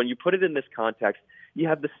them, but when you put it in this context, you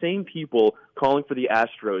have the same people calling for the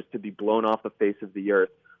Astros to be blown off the face of the earth,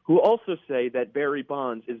 who also say that Barry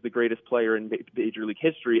Bonds is the greatest player in Major League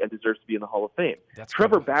history and deserves to be in the Hall of Fame.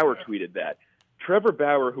 Trevor Bauer tweeted that. Trevor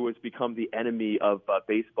Bauer, who has become the enemy of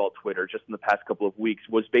baseball Twitter just in the past couple of weeks,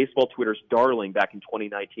 was baseball Twitter's darling back in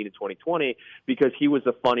 2019 and 2020 because he was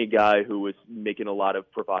a funny guy who was making a lot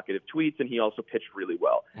of provocative tweets, and he also pitched really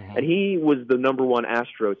well. Mm-hmm. And he was the number one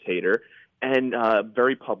Astros hater. and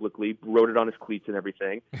very publicly, wrote it on his cleats and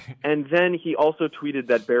everything. And then he also tweeted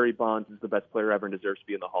that Barry Bonds is the best player ever and deserves to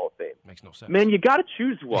be in the Hall of Fame. Makes no sense. Man, you got to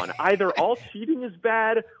choose one. Either all cheating is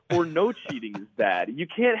bad or no cheating is bad. You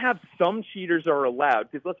can't have some cheaters are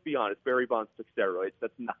allowed, because let's be honest, Barry Bonds took steroids.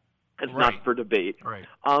 That's not for debate. Right.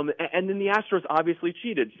 And then the Astros obviously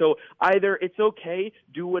cheated. So either it's okay,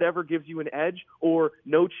 do whatever gives you an edge, or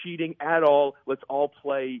no cheating at all. Let's all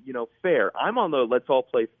play, fair. I'm on the let's all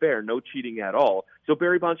play fair, no cheating at all. So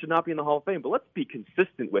Barry Bonds should not be in the Hall of Fame, but let's be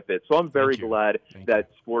consistent with it. So I'm very glad that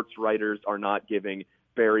sports writers are not giving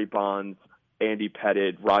Barry Bonds, Andy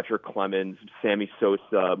Pettitte, Roger Clemens, Sammy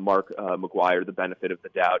Sosa, Mark McGwire the benefit of the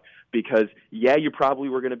doubt, because, yeah, you probably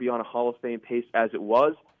were going to be on a Hall of Fame pace as it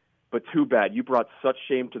was, but too bad. You brought such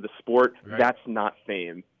shame to the sport. Right. That's not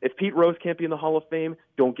fame. If Pete Rose can't be in the Hall of Fame,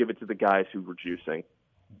 don't give it to the guys who were juicing.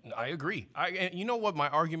 I agree. And you know what my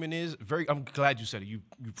argument is? I'm glad you said it. You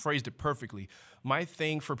phrased it perfectly. My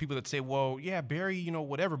thing for people that say, well, yeah, Barry,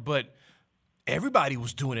 whatever, but everybody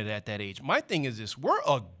was doing it at that age. My thing is this. We're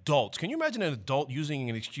adults. Can you imagine an adult using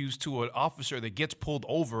an excuse to an officer that gets pulled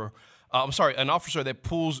over? An officer that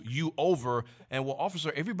pulls you over, and, well,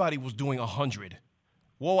 officer, everybody was doing 100.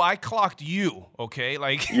 Well, I clocked you, okay?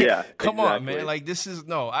 Like, yeah, come exactly. on, man. Like, this is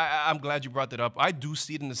I'm glad you brought that up. I do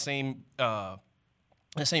see it in the same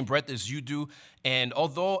breath as you do. And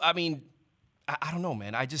although, I don't know,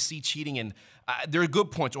 man. I just see cheating, and there are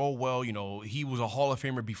good points. Oh, well, he was a Hall of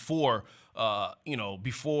Famer before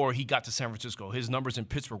he got to San Francisco. His numbers in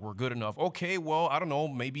Pittsburgh were good enough. Okay, well, I don't know.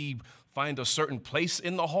 Maybe find a certain place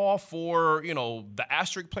in the Hall for the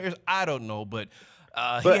asterisk players. I don't know, but.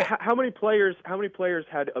 How many players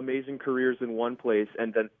had amazing careers in one place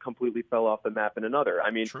and then completely fell off the map in another?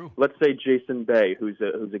 True. Let's say Jason Bay, who's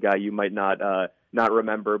a guy you might not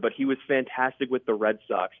remember, but he was fantastic with the Red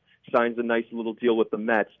Sox, signs a nice little deal with the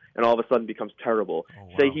Mets, and all of a sudden becomes terrible. Oh,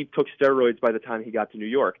 wow. Say he took steroids by the time he got to New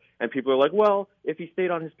York, and people are like, well, if he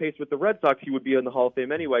stayed on his pace with the Red Sox, he would be in the Hall of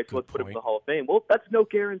Fame anyway, so let's put him in the Hall of Fame. Well, that's no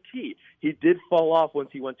guarantee. He did fall off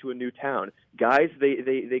once he went to a new town. Guys,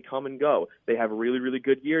 they come and go. They have really, really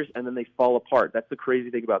good years, and then they fall apart. That's the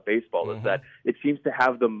crazy thing about baseball, is that it seems to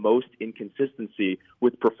have the most inconsistency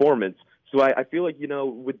with performance. So I feel like,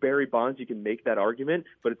 with Barry Bonds, you can make that argument,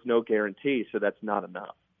 but it's no guarantee, so that's not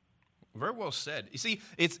enough. Very well said. You see,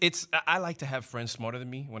 I like to have friends smarter than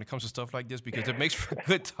me when it comes to stuff like this, because it makes for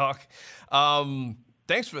good talk.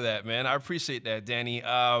 Thanks for that, man. I appreciate that, Danny.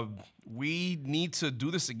 We need to do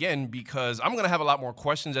this again, because I'm going to have a lot more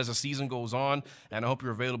questions as the season goes on, and I hope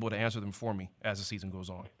you're available to answer them for me as the season goes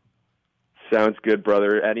on. Sounds good,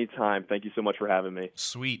 brother. Anytime. Thank you so much for having me.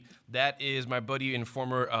 Sweet. That is my buddy and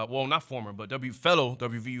former, fellow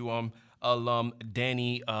WVU alum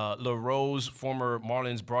Danny LaRose, former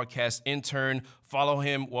Marlins broadcast intern. Follow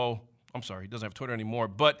him. Well, I'm sorry, he doesn't have Twitter anymore.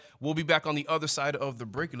 But we'll be back on the other side of the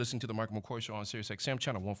break. You're listening to the Michael McCoy Show on SiriusXM,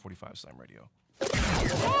 channel 145 Slam Radio.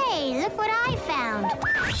 Hey, look what I found.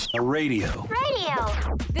 A radio.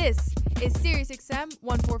 This is SiriusXM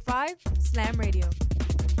 145 Slam Radio.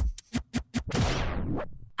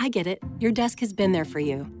 I get it. Your desk has been there for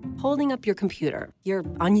you, holding up your computer, your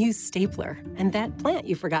unused stapler, and that plant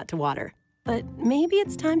you forgot to water. But maybe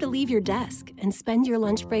it's time to leave your desk and spend your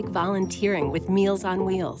lunch break volunteering with Meals on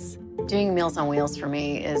Wheels. Doing Meals on Wheels for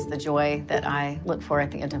me is the joy that I look for at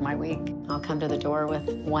the end of my week. I'll come to the door with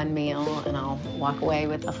one meal and I'll walk away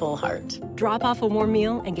with a full heart. Drop off a warm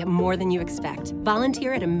meal and get more than you expect.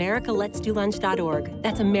 Volunteer at americaletsdolunch.org.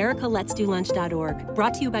 That's americaletsdolunch.org.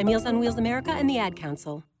 Brought to you by Meals on Wheels America and the Ad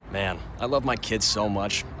Council. Man, I love my kids so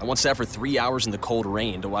much. I once sat for 3 hours in the cold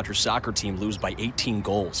rain to watch her soccer team lose by 18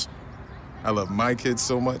 goals. I love my kids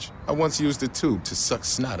so much, I once used a tube to suck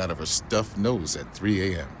snot out of her stuffed nose at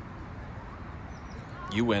 3 a.m.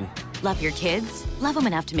 You win. Love your kids? Love them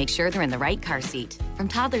enough to make sure they're in the right car seat. From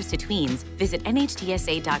toddlers to tweens, visit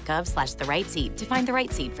nhtsa.gov/the-right-seat to find the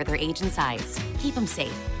right seat for their age and size. Keep them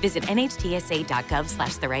safe. Visit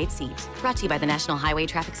nhtsa.gov/the-right-seat. Brought to you by the National Highway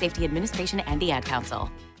Traffic Safety Administration and the Ad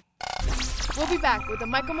Council. We'll be back with the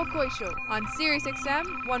Michael McCoy Show on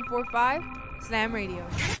SiriusXM 145 Slam Radio.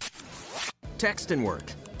 Text and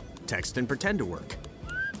work. Text and pretend to work.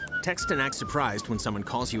 Text and act surprised when someone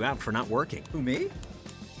calls you out for not working. Who, me?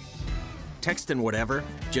 Text and whatever,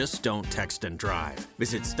 just don't text and drive.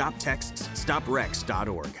 Visit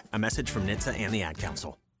StopTextsStopWrecks.org. A message from NHTSA and the Ad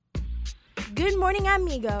Council. Good morning,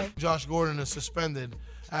 amigo. Josh Gordon is suspended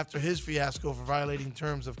after his fiasco for violating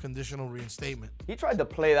terms of conditional reinstatement. He tried to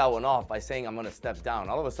play that one off by saying, I'm going to step down.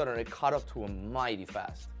 All of a sudden, it caught up to him mighty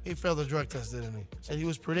fast. He failed the drug test, didn't he? Said he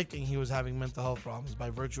was predicting he was having mental health problems by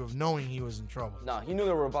virtue of knowing he was in trouble. No, he knew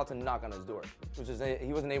they were about to knock on his door, which is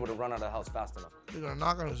he wasn't able to run out of the house fast enough. They're going to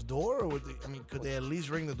knock on his door? Or would they, could they at least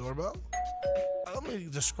ring the doorbell? Let me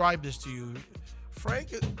describe this to you.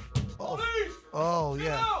 Frank, oh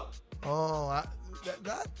yeah. Oh,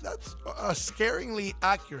 that's scaringly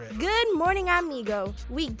accurate. Good morning, amigo.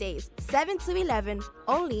 Weekdays, 7 to 11,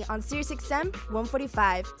 only on SiriusXM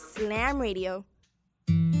 145 Slam Radio.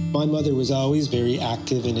 My mother was always very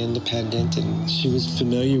active and independent, and she was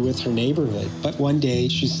familiar with her neighborhood. But one day,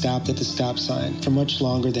 she stopped at the stop sign for much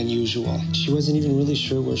longer than usual. She wasn't even really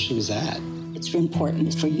sure where she was at. It's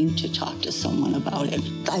important for you to talk to someone about it.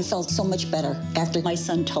 I felt so much better after my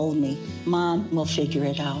son told me, Mom, we'll figure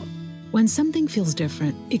it out. When something feels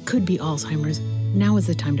different, it could be Alzheimer's. Now is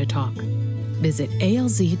the time to talk. Visit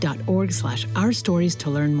alz.org/ourstories to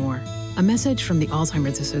learn more. A message from the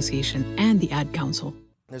Alzheimer's Association and the Ad Council.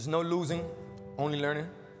 There's no losing, only learning.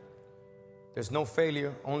 There's no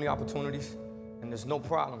failure, only opportunities. And there's no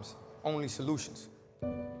problems, only solutions.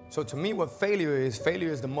 So to me, what failure is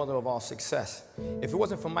the mother of all success. If it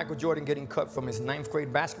wasn't for Michael Jordan getting cut from his 9th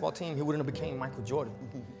grade basketball team, he wouldn't have became Michael Jordan.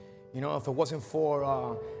 You know, if it wasn't for,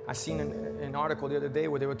 I seen an article the other day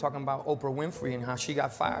where they were talking about Oprah Winfrey and how she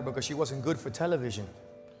got fired because she wasn't good for television.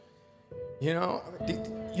 You know,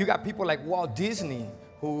 you got people like Walt Disney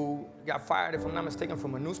who got fired, if I'm not mistaken,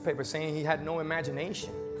 from a newspaper saying he had no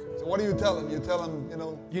imagination. So what do you tell him? You tell him,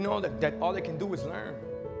 You know that all they can do is learn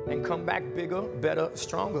and come back bigger, better,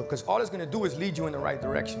 stronger, because all it's gonna do is lead you in the right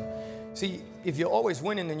direction. See, if you're always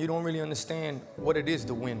winning, then you don't really understand what it is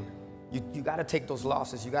to win. You gotta take those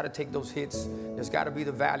losses, you gotta take those hits. There's gotta be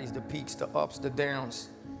the valleys, the peaks, the ups, the downs.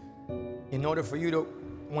 In order for you to,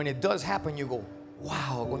 when it does happen, you go,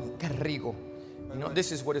 wow, qué rico. You know,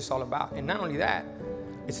 this is what it's all about. And not only that,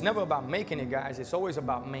 it's never about making it, guys. It's always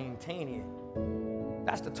about maintaining it.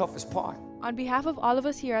 That's the toughest part. On behalf of all of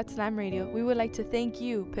us here at Slam Radio, we would like to thank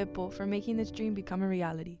you, Pitbull, for making this dream become a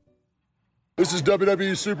reality. This is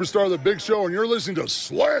WWE Superstar The Big Show, and you're listening to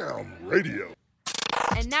Slam Radio.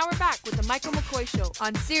 And now we're back with the Michael McCoy Show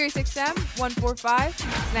on SiriusXM 145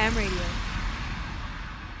 Slam Radio.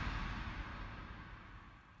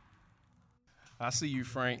 I see you,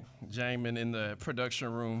 Frank Jamin, in the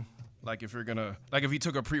production room. Like if he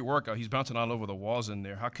took a pre-workout, he's bouncing all over the walls in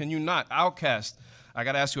there. How can you not? Outkast. I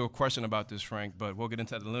got to ask you a question about this, Frank, but we'll get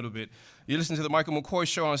into that in a little bit. You listen to the Michael McCoy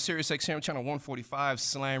Show on SiriusXM channel 145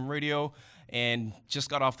 Slam Radio, and just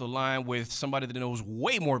got off the line with somebody that knows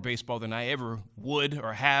way more baseball than I ever would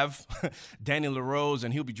or have, Danny LaRose,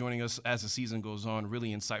 and he'll be joining us as the season goes on. Really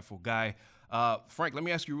insightful guy. Frank, let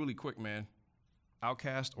me ask you really quick, man.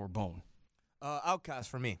 Outkast or Bone? Outkast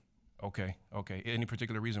for me. Okay. Any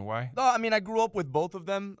particular reason why? No, I mean, I grew up with both of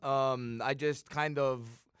them. I just kind of,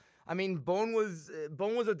 Bone was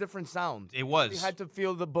a different sound. It was. You had to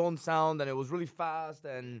feel the Bone sound, and it was really fast,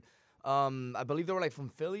 and I believe they were like from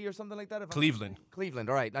Philly or something like that. Cleveland. Cleveland,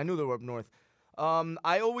 all right. I knew they were up north.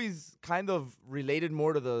 I always kind of related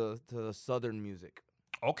more to the Southern music.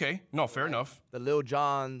 Okay. No, fair enough. The Lil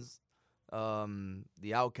Jons,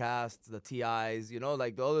 the Outcasts, the T.I.s,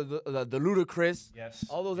 like the Ludacris. Yes.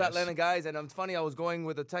 All those Atlanta guys. And it's funny, I was going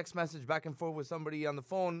with a text message back and forth with somebody on the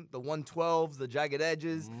phone, the 112s, the Jagged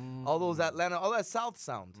Edges, all those Atlanta, all that South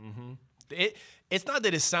sound. Mm-hmm. It's not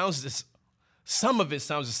that it sounds this. Some of it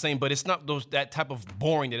sounds the same, but it's not that type of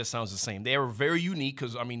boring that it sounds the same. They are very unique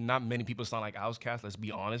because, not many people sound like Outkast, let's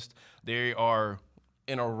be honest. They are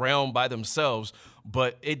in a realm by themselves,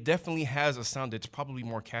 but it definitely has a sound that's probably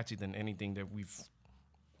more catchy than anything that we've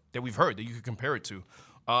heard that you could compare it to.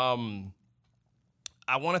 I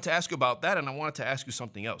wanted to ask you about that, and I wanted to ask you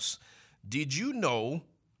something else. Did you know?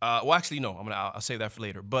 No. I'll save that for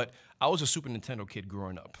later. But I was a Super Nintendo kid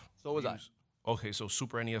growing up. So was I. Okay, so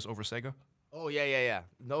Super NES over Sega. Oh yeah.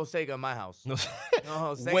 No Sega in my house. No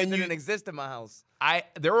Sega didn't exist in my house.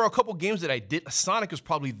 There were a couple games that I did. Sonic is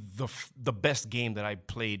probably the best game that I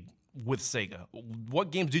played with Sega.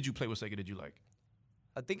 What games did you play with Sega? Did you like?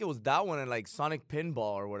 I think it was that one and like Sonic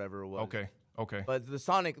Pinball or whatever it was. Okay. But the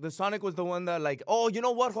Sonic was the one that like, oh, you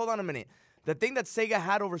know what? Hold on a minute. The thing that Sega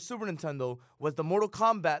had over Super Nintendo was the Mortal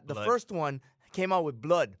Kombat. The first one came out with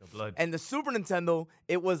blood. And the Super Nintendo,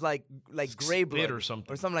 it was like gray blood or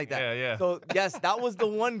something like that. Yeah. So yes, that was the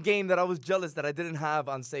one game that I was jealous that I didn't have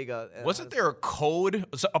on Sega. Wasn't there a code?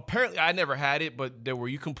 So apparently, I never had it, but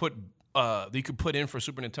you can put that you could put in for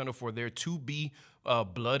Super Nintendo for there to be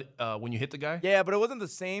blood when you hit the guy. Yeah, but it wasn't the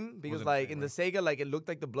same because Wasn't like the in the Sega, like it looked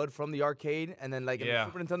like the blood from the arcade, and then like in Yeah.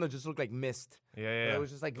 the Super Nintendo, it just looked like mist. Yeah. It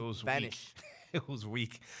was just like vanish. It was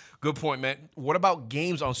weak. Good point, man. What about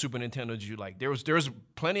games on Super Nintendo did you like? There's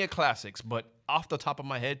plenty of classics, but off the top of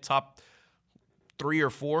my head, top 3 or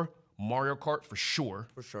 4, Mario Kart for sure.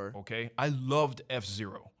 For sure. Okay. I loved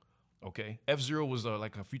F-Zero. Okay. F-Zero was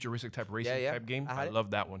like a futuristic type racing type game. I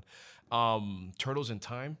loved that one. Turtles in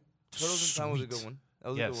Time. Turtles in Time was a good Sweet. one. That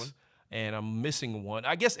was a good one. And I'm missing one.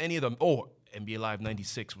 I guess any of them. Oh, NBA Live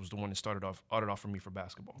 96 was the one that started off for me for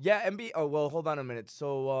basketball. Yeah, NBA. Oh well, hold on a minute.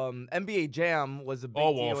 So NBA Jam was a big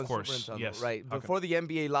deal of on course. Super Nintendo, Yes. right? How Before the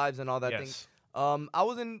NBA Lives and all that thing. Yes. I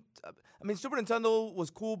wasn't. I mean, Super Nintendo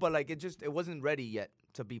was cool, but like it wasn't ready yet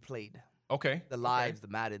to be played. Okay. The Lives, the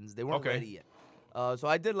Maddens, they weren't ready yet. So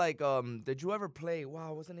I did like. Did you ever play?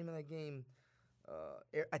 Wow, what's the name of that game?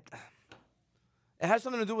 It has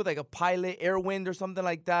something to do with like a pilot, Airwind or something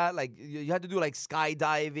like that. Like you had to do like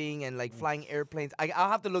skydiving and like flying airplanes.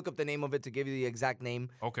 I'll have to look up the name of it to give you the exact name.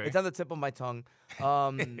 Okay. It's on the tip of my tongue.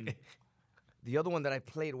 The other one that I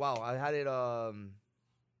played, wow, I had it. Did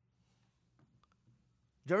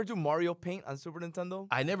you ever do Mario Paint on Super Nintendo?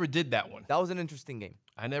 I never did that one. That was an interesting game.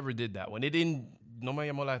 I never did that one. It didn't. No me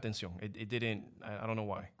llamó la atención. It didn't. I don't know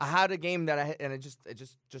why. I had a game that it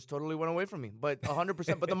just totally went away from me. But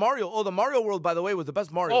 100%. But the Mario World, by the way, was the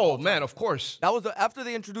best Mario. Oh man, of course. That was after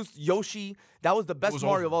they introduced Yoshi. That was the best was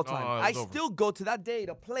Mario over. of all time. I still go to that day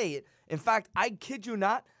to play it. In fact, I kid you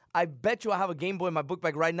not. I bet you I have a Game Boy in my book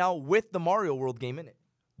bag right now with the Mario World game in it.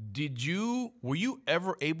 Were you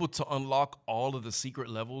ever able to unlock all of the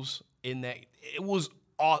secret levels in that? It was.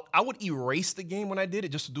 I would erase the game when I did it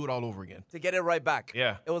just to do it all over again. To get it right back.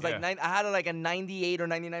 Yeah. It was like I had like a 98 or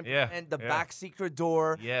 99%. Yeah, The back secret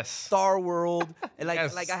door. Yes. Star World. And like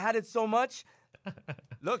Yes. like I had it so much.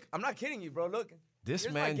 Look, I'm not kidding you, bro. Look. This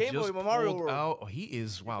Here's man my Game Boy just with my Mario pulled World. out. Oh, he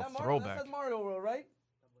is wow That throwback. says Mario World, right?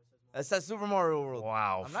 That says Super Mario World.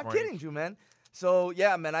 Wow, I'm not Frank. kidding you, man. So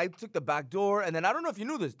yeah, man, I took the back door, and then I don't know if you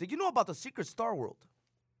knew this. Did you know about the secret Star World?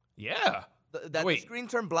 Yeah. That the Wait. screen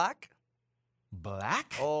turned black?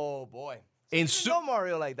 Black? Oh boy. So In you didn't know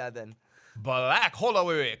Mario like that then. Black. Hold on,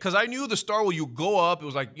 wait. Because I knew the star where you go up, it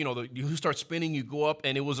was like, you start spinning, you go up,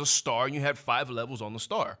 and it was a star, and you had 5 levels on the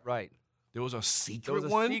star. Right. There was a secret There was a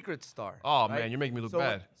one? secret star. Oh, right? man, you're making me look So-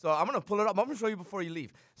 bad. So I'm gonna pull it up. I'm gonna show you before you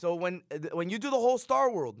leave. So when you do the whole Star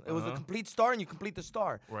World, it was a complete star, and you complete the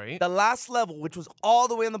star. Right. The last level, which was all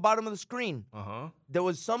the way on the bottom of the screen, Uh-huh. there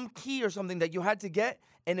was some key or something that you had to get,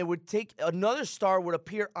 and it would take another star would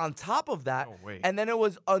appear on top of that, wait. and then it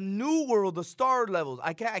was a new world of star levels.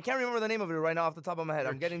 I can't remember the name of it right now off the top of my head.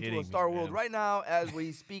 You're I'm getting to kidding a me, Star World man. right now as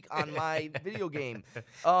we speak on my video game.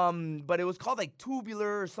 But it was called like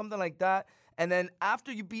Tubular or something like that. And then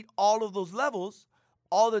after you beat all of those levels,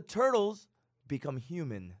 all the turtles become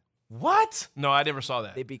human. What? No, I never saw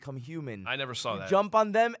that. They become human. I never saw You that. jump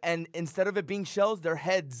on them, and instead of it being shells, their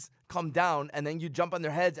heads come down, and then you jump on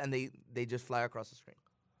their heads, and they just fly across the screen.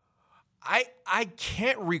 I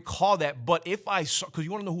can't recall that, but if I saw, because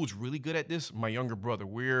you want to know who's really good at this? My younger brother.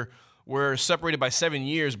 We're separated by 7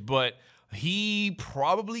 years, but he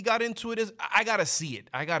probably got into it. I gotta see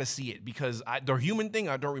it because the human thing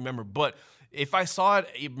I don't remember, but if I saw it,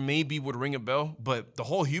 it maybe would ring a bell. But the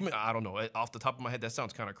whole human, I don't know. Off the top of my head, that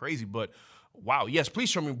sounds kind of crazy, but wow, yes, please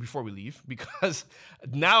show me before we leave because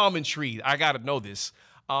now I'm intrigued. I gotta know this.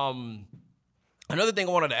 Another thing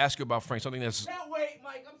I wanted to ask you about, Frank, something that's. Can't wait,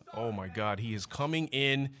 Mike. I'm sorry. Oh my God, he is coming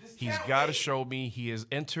in. He's got to show me. He has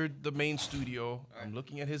entered the main studio. I'm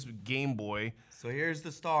looking at his Game Boy. So here's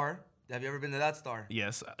the star. Have you ever been to that star?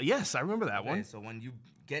 Yes, I remember that one. So when you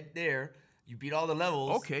get there, you beat all the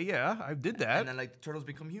levels. Okay, yeah, I did that. And then like the turtles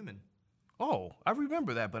become human. Oh, I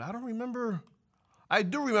remember that, but I don't remember. I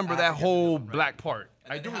do remember that whole black part.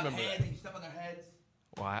 I do remember that. You step on their heads.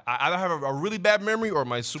 Well, I either have a really bad memory or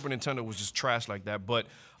my Super Nintendo was just trash like that. But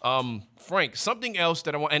Frank, something else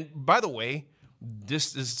that I want, and by the way,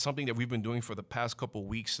 this is something that we've been doing for the past couple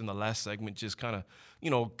weeks in the last segment, just kind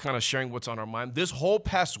of sharing what's on our mind. This whole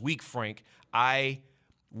past week, Frank, I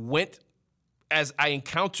went as I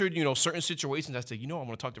encountered, certain situations. I said, I'm going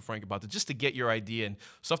to talk to Frank about this just to get your idea and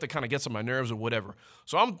stuff that kind of gets on my nerves or whatever.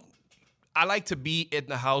 So I like to be in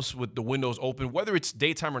the house with the windows open, whether it's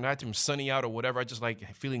daytime or nighttime, sunny out or whatever. I just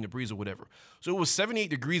like feeling the breeze or whatever. So it was 78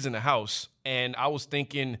 degrees in the house, and I was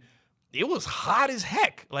thinking it was hot as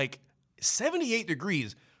heck. Like 78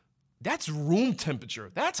 degrees, that's room temperature.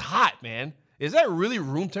 That's hot, man. Is that really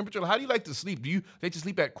room temperature? How do you like to sleep? Do you like to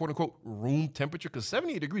sleep at quote unquote room temperature? Because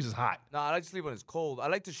 78 degrees is hot. No, I like to sleep when it's cold. I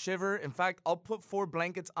like to shiver. In fact, I'll put 4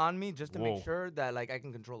 blankets on me just to make sure that like I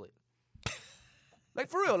can control it.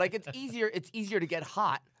 Like for real, like it's easier to get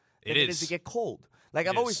hot than it is to get cold. Like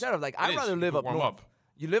I've always said, I'd rather live up north.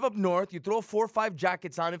 You live up north, you throw 4 or 5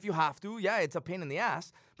 jackets on if you have to. Yeah, it's a pain in the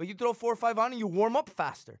ass, but you throw 4 or 5 on and you warm up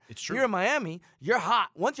faster. It's true. Here in Miami, you're hot.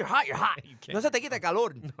 Once you're hot, you're hot. No se te quita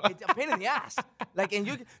calor. It's a pain in the ass. Like, and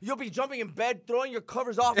you'll be jumping in bed, throwing your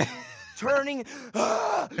covers off, turning,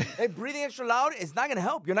 and breathing extra loud. It's not gonna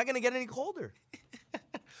help. You're not gonna get any colder.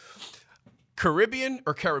 Caribbean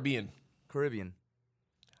or Caribbean? Caribbean.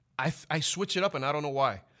 I switch it up, and I don't know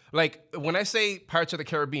why. Like, when I say Pirates of the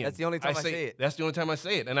Caribbean. That's the only time I say it. That's the only time I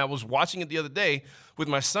say it. And I was watching it the other day with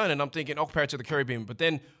my son, and I'm thinking, oh, Pirates of the Caribbean. But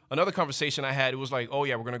then another conversation I had, it was like, oh,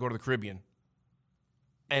 yeah, we're going to go to the Caribbean.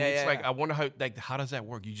 And it's like, I wonder how does that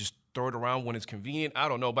work? You just throw it around when it's convenient? I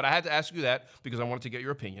don't know. But I had to ask you that because I wanted to get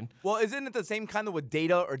your opinion. Well, isn't it the same kind of with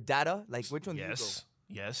data or data? Like, which one do you go?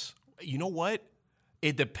 Yes. You know what?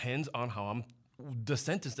 It depends on the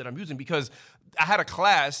sentence that I'm using, because I had a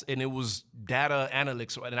class and it was data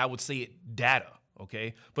analytics, and I would say it data,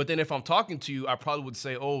 okay? But then if I'm talking to you, I probably would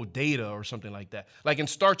say, oh, data or something like that. Like in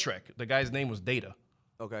Star Trek, the guy's name was Data.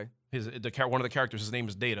 Okay. One of the characters, his name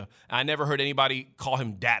is Data. I never heard anybody call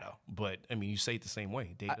him Data, but I mean, you say it the same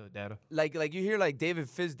way, data. Like you hear like David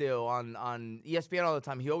Fisdale on ESPN all the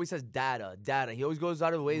time. He always says data. He always goes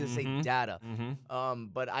out of the way to say data.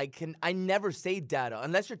 But I never say data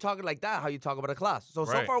unless you're talking like that, how you talk about a class. So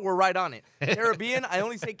far we're right on it. Caribbean, I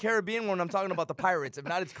only say Caribbean when I'm talking about the Pirates. If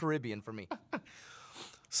not, it's Caribbean for me.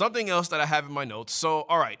 Something else that I have in my notes. So,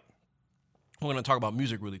 all right. We're going to talk about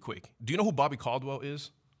music really quick. Do you know who Bobby Caldwell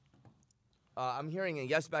is? I'm hearing a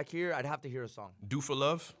yes back here. I'd have to hear a song. Do for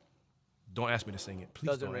Love? Don't ask me to sing it. Please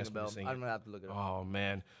Doesn't don't ring ask a me bell. to sing I'm it. going to have to look it up. Oh,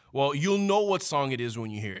 man. Well, you'll know what song it is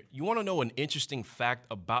when you hear it. You want to know an interesting fact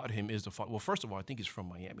about him is well, first of all, I think he's from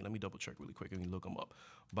Miami. Let me double check really quick and look him up.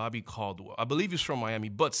 Bobby Caldwell. I believe he's from Miami.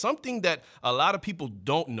 But something that a lot of people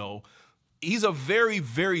don't know, he's a very,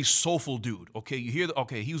 very soulful dude, okay? You hear,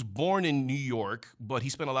 he was born in New York, but he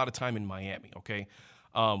spent a lot of time in Miami, okay?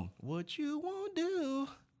 What you won't do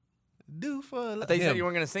for love. I thought you said you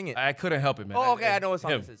weren't going to sing it. I couldn't help it, man. Oh, okay, I know what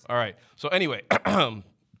song this is. All right. So anyway,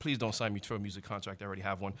 please don't sign me to a music contract. I already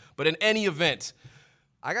have one. But in any event,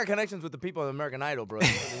 I got connections with the people of American Idol, bro.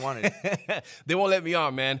 They wanted it. They won't let me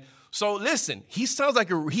on, man. So listen, he sounds like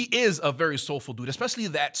he is a very soulful dude, especially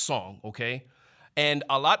that song, okay? And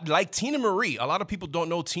a lot like Tina Marie. A lot of people don't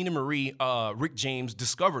know Tina Marie. Rick James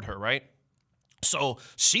discovered her, right? So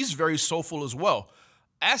she's very soulful as well.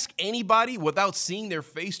 Ask anybody without seeing their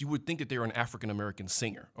face, you would think that they're an African-American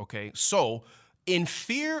singer, okay? So in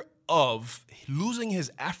fear of losing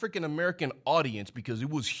his African-American audience, because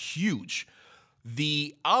it was huge,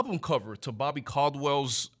 the album cover to Bobby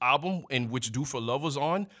Caldwell's album, in which Do for Love was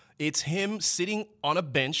on, it's him sitting on a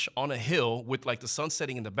bench on a hill with like the sun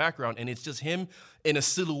setting in the background, and it's just him in a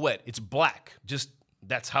silhouette. It's black. Just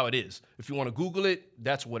that's how it is. If you want to Google it,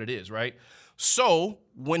 that's what it is, right? So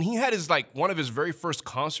when he had one of his very first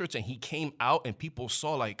concerts and he came out and people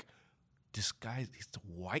saw like, this guy, he's a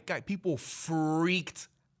white guy, people freaked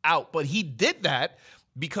out. But he did that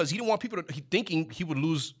because he didn't want people thinking he would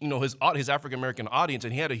lose, his African-American audience,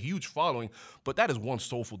 and he had a huge following. But that is one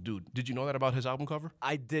soulful dude. Did you know that about his album cover?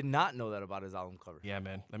 I did not know that about his album cover. Yeah,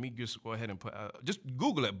 man. Let me just go ahead and just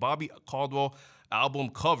Google it, Bobby Caldwell album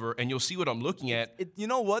cover, and you'll see what I'm looking at. You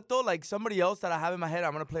know what, though? Like somebody else that I have in my head,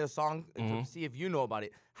 I'm going to play a song to see if you know about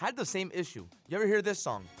it, had the same issue. You ever hear this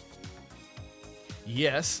song?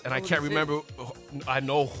 Yes, and I can't remember. I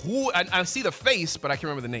know who. I see the face, but I can't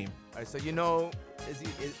remember the name. All right, so you know, is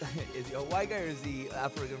he a white guy or is he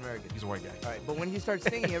African American? He's a white guy. All right, but when he starts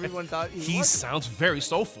singing, everyone thought he sounds very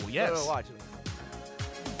soulful. Yes. Wait, watch.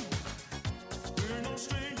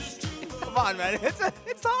 Come on, man.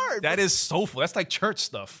 It's hard. That is soulful. That's like church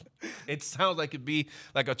stuff. It sounds like it'd be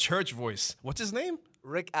like a church voice. What's his name?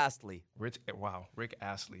 Rick Astley. Rick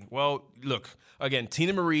Astley. Well, look, again,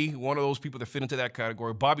 Tina Marie, one of those people that fit into that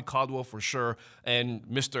category. Bobby Caldwell for sure, and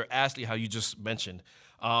Mr. Astley, how you just mentioned.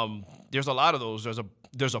 There's a lot of those.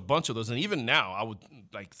 There's a bunch of those, and even now, I would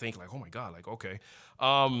think oh my God, okay.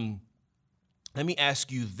 Let me ask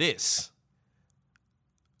you this.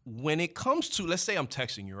 When it comes to, let's say I'm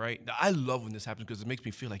texting you, right? I love when this happens because it makes me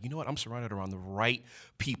feel like, you know what? I'm surrounded around the right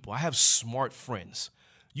people. I have smart friends.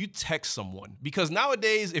 You text someone, because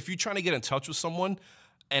nowadays, if you're trying to get in touch with someone,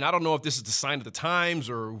 and I don't know if this is the sign of the times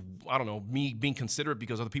or, I don't know, me being considerate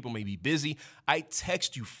because other people may be busy, I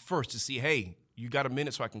text you first to see, hey, you got a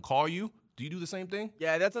minute so I can call you? Do you do the same thing?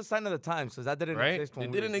 Yeah, that's a sign of the times because that didn't exist when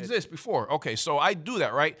It we were didn't kids. exist before. Okay, so I do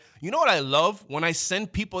that, right? You know what I love? When I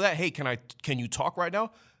send people that, hey, can you talk right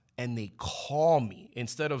now? And they call me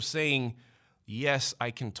instead of saying, yes,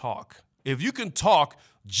 I can talk. If you can talk,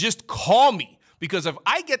 just call me. Because if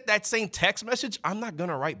I get that same text message, I'm not going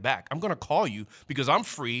to write back. I'm going to call you because I'm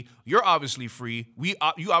free. You're obviously free. You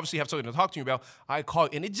obviously have something to talk to me about. I call you.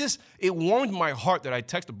 And it warmed my heart that I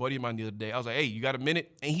texted a buddy of mine the other day. I was like, hey, you got a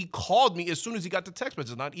minute? And he called me as soon as he got the text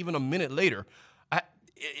message, not even a minute later.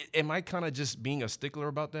 Am I kind of just being a stickler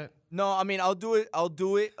about that? No, I mean, I'll do it.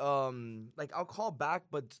 Like, I'll call back,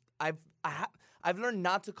 but I've learned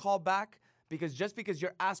not to call back. Because just because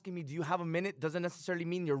you're asking me, do you have a minute, doesn't necessarily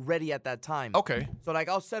mean you're ready at that time. Okay. So, like,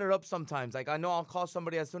 I'll set it up sometimes. Like, I know I'll call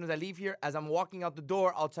somebody as soon as I leave here. As I'm walking out the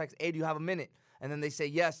door, I'll text, hey, do you have a minute? And then they say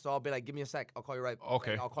yes, so I'll be like, give me a sec. I'll call you right back.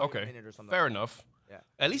 Okay. I'll call you in a minute or something. Fair enough. Yeah.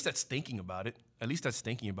 At least that's thinking about it.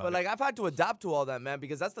 But, like, I've had to adapt to all that, man,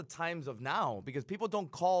 because that's the times of now. Because people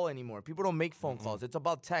don't call anymore. People don't make phone calls. It's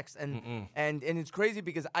about text. And it's crazy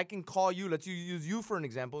because I can call you. Let's use you for an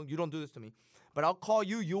example. You don't do this to me. But I'll call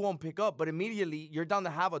you, you won't pick up, but immediately you're down to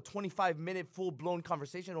have a 25-minute full-blown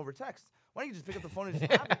conversation over text. Why don't you just pick up the phone and just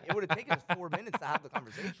have it? It would have taken us 4 minutes to have the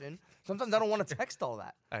conversation. Sometimes I don't want to text all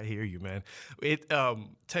that. I hear you, man.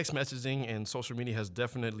 Text messaging and social media has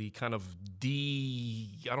definitely kind of I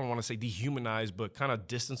don't want to say dehumanized, but kind of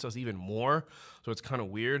distanced us even more. So it's kind of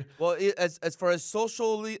weird. Well, as far as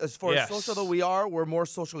social that we are, we're more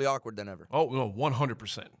socially awkward than ever. Oh, no,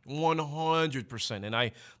 100%. 100%.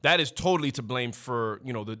 And that is totally to blame for,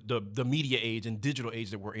 the media age and digital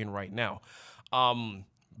age that we're in right now.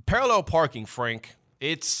 Parallel parking, Frank,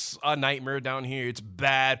 it's a nightmare down here. It's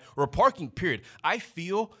bad. Or parking, period. I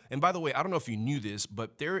feel, and by the way, I don't know if you knew this,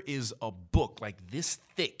 but there is a book like this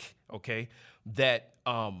thick, okay, that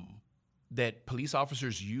police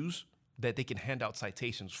officers use that they can hand out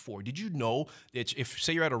citations for. Did you know that if,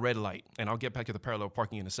 say you're at a red light, and I'll get back to the parallel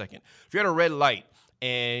parking in a second. If you're at a red light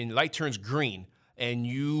and light turns green and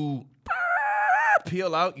you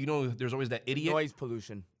peel out, there's always that idiot. Noise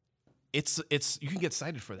pollution. It's you can get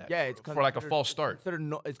cited for that. Yeah, it's for like a false start.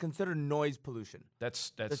 It's considered noise pollution. That's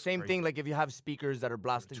the same crazy. thing. Like if you have speakers that are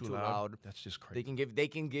blasting too loud, that's just crazy. They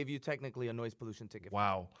can give you technically a noise pollution ticket.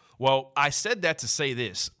 Wow. Well, I said that to say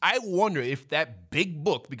this. I wonder if that big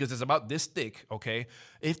book, because it's about this thick, okay,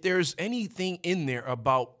 if there's anything in there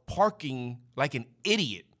about parking like an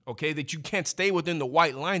idiot, okay, that you can't stay within the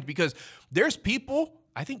white lines, because there's people.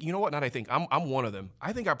 I think I'm one of them.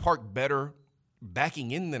 I think I park better backing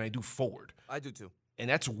in than I do forward. I do too. And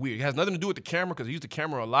that's weird. It has nothing to do with the camera because I use the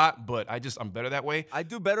camera a lot, but I'm better that way. I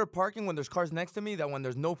do better parking when there's cars next to me than when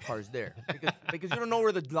there's no cars there. Because you don't know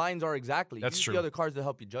where the lines are exactly. That's true. The other cars to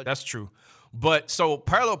help you judge. That's true. But so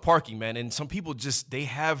parallel parking, man, and some people just they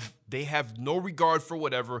have no regard for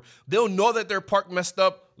whatever. They'll know that they're parked messed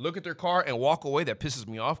up, look at their car and walk away. That pisses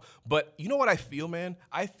me off. But you know what I feel, man?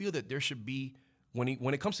 I feel that there should be when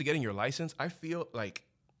it comes to getting your license, I feel like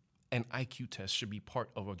an IQ test should be part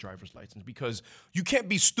of a driver's license because you can't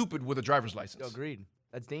be stupid with a driver's license. Agreed.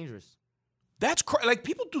 That's dangerous. That's like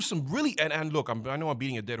people do some really and look, I know I'm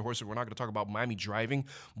beating a dead horse, so we're not going to talk about Miami driving,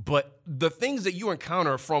 but the things that you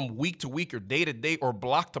encounter from week to week or day to day or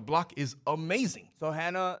block to block is amazing. So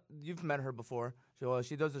Hannah, you've met her before.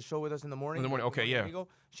 She does the show with us in the morning. In the morning, okay, yeah.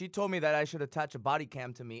 She told me that I should attach a body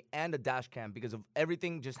cam to me and a dash cam because of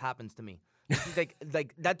everything just happens to me. She's like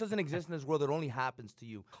that doesn't exist in this world. It only happens to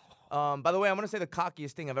you. By the way, I'm going to say the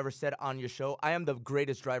cockiest thing I've ever said on your show. I am the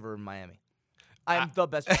greatest driver in Miami. I am the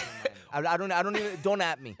best driver in Miami. Don't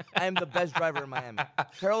at me. I am the best driver in Miami.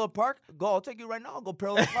 Parallel park? Go, I'll take you right now. I'll go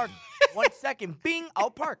parallel park. 1 second, bing,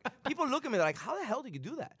 I'll park. People look at me, they're like, how the hell do you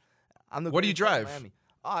do that? What do you drive?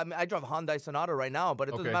 I drive a Hyundai Sonata right now, but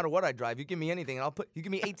it doesn't matter what I drive. You give me anything, and you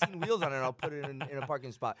give me 18 wheels on it, and I'll put it in a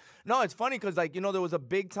parking spot. No, it's funny because, there was a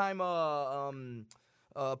big-time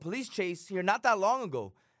police chase here not that long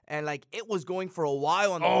ago. And, it was going for a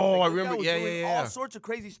while. On the I remember. Yeah. All sorts of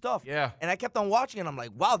crazy stuff. Yeah. And I kept on watching, and I'm like,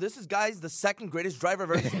 wow, this guy's the second greatest driver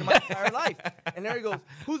I've ever seen in my entire life. And there he goes,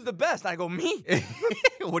 who's the best? And I go, me.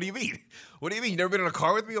 What do you mean? What do you mean? You never been in a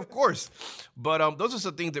car with me? Of course. But those are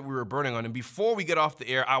some things that we were burning on. And before we get off the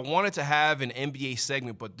air, I wanted to have an NBA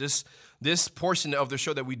segment, but this portion of the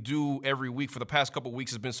show that we do every week for the past couple of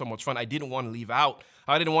weeks has been so much fun. I didn't want to leave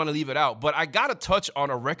it out. But I got to touch on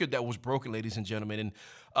a record that was broken, ladies and gentlemen. And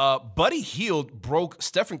Buddy Hield broke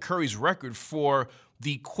Stephen Curry's record for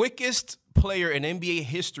the quickest player in NBA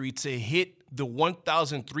history to hit the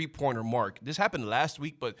 1,000 three-pointer mark. This happened last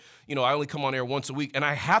week, but, I only come on air once a week, and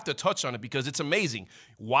I have to touch on it because it's amazing.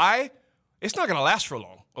 Why? It's not going to last for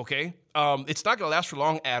long, okay? It's not going to last for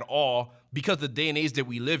long at all, because of the day and age that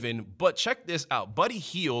we live in. But check this out. Buddy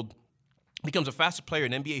Hield becomes the fastest player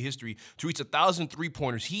in NBA history to reach 1,000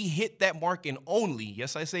 three-pointers. He hit that mark in only,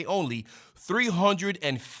 yes, I say only,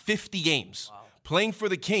 350 games playing for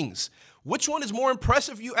the Kings. Which one is more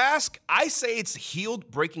impressive, you ask? I say it's Hield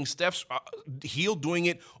breaking Steph's, Hield doing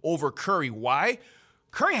it over Curry. Why?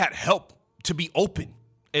 Curry had help to be open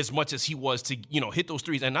as much as he was to, hit those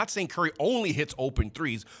threes. And not saying Curry only hits open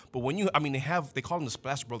threes, but when they call them the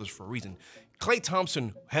Splash Brothers for a reason. Klay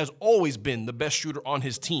Thompson has always been the best shooter on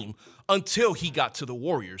his team until he got to the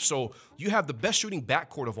Warriors. So you have the best shooting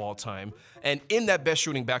backcourt of all time, and in that best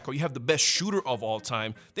shooting backcourt, you have the best shooter of all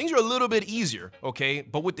time. Things are a little bit easier, okay?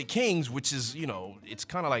 But with the Kings, which is, it's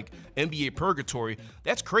kind of like NBA purgatory,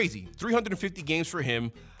 that's crazy. 350 games for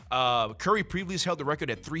him. Curry previously held the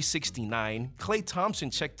record at 369. Klay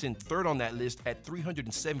Thompson checked in third on that list at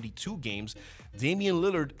 372 games. Damian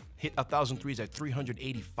Lillard hit 1,000 threes at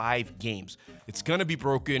 385 games. It's going to be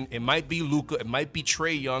broken. It might be Luka. It might be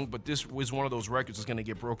Trae Young, but this was one of those records that's going to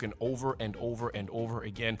get broken over and over and over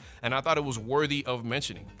again. And I thought it was worthy of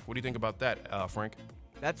mentioning. What do you think about that, Frank?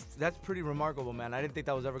 That's pretty remarkable, man. I didn't think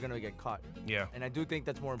that was ever going to get caught. Yeah. And I do think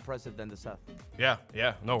that's more impressive than the Seth. Yeah,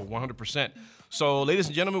 no, 100%. So, ladies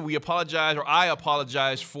and gentlemen, I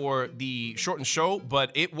apologize for the shortened show,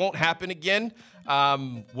 but it won't happen again.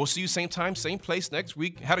 We'll see you same time, same place next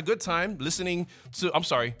week. Had a good time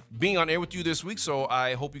being on air with you this week. So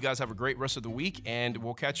I hope you guys have a great rest of the week, and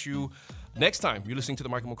we'll catch you next time. You're listening to the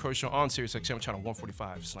Michael McCoy Show on SiriusXM channel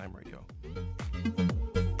 145 Slam Radio.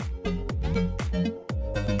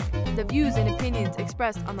 The views and opinions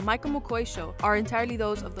expressed on the Michael McCoy Show are entirely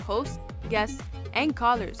those of the host, guests, and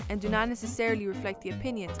callers, and do not necessarily reflect the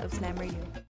opinions of Slam Radio.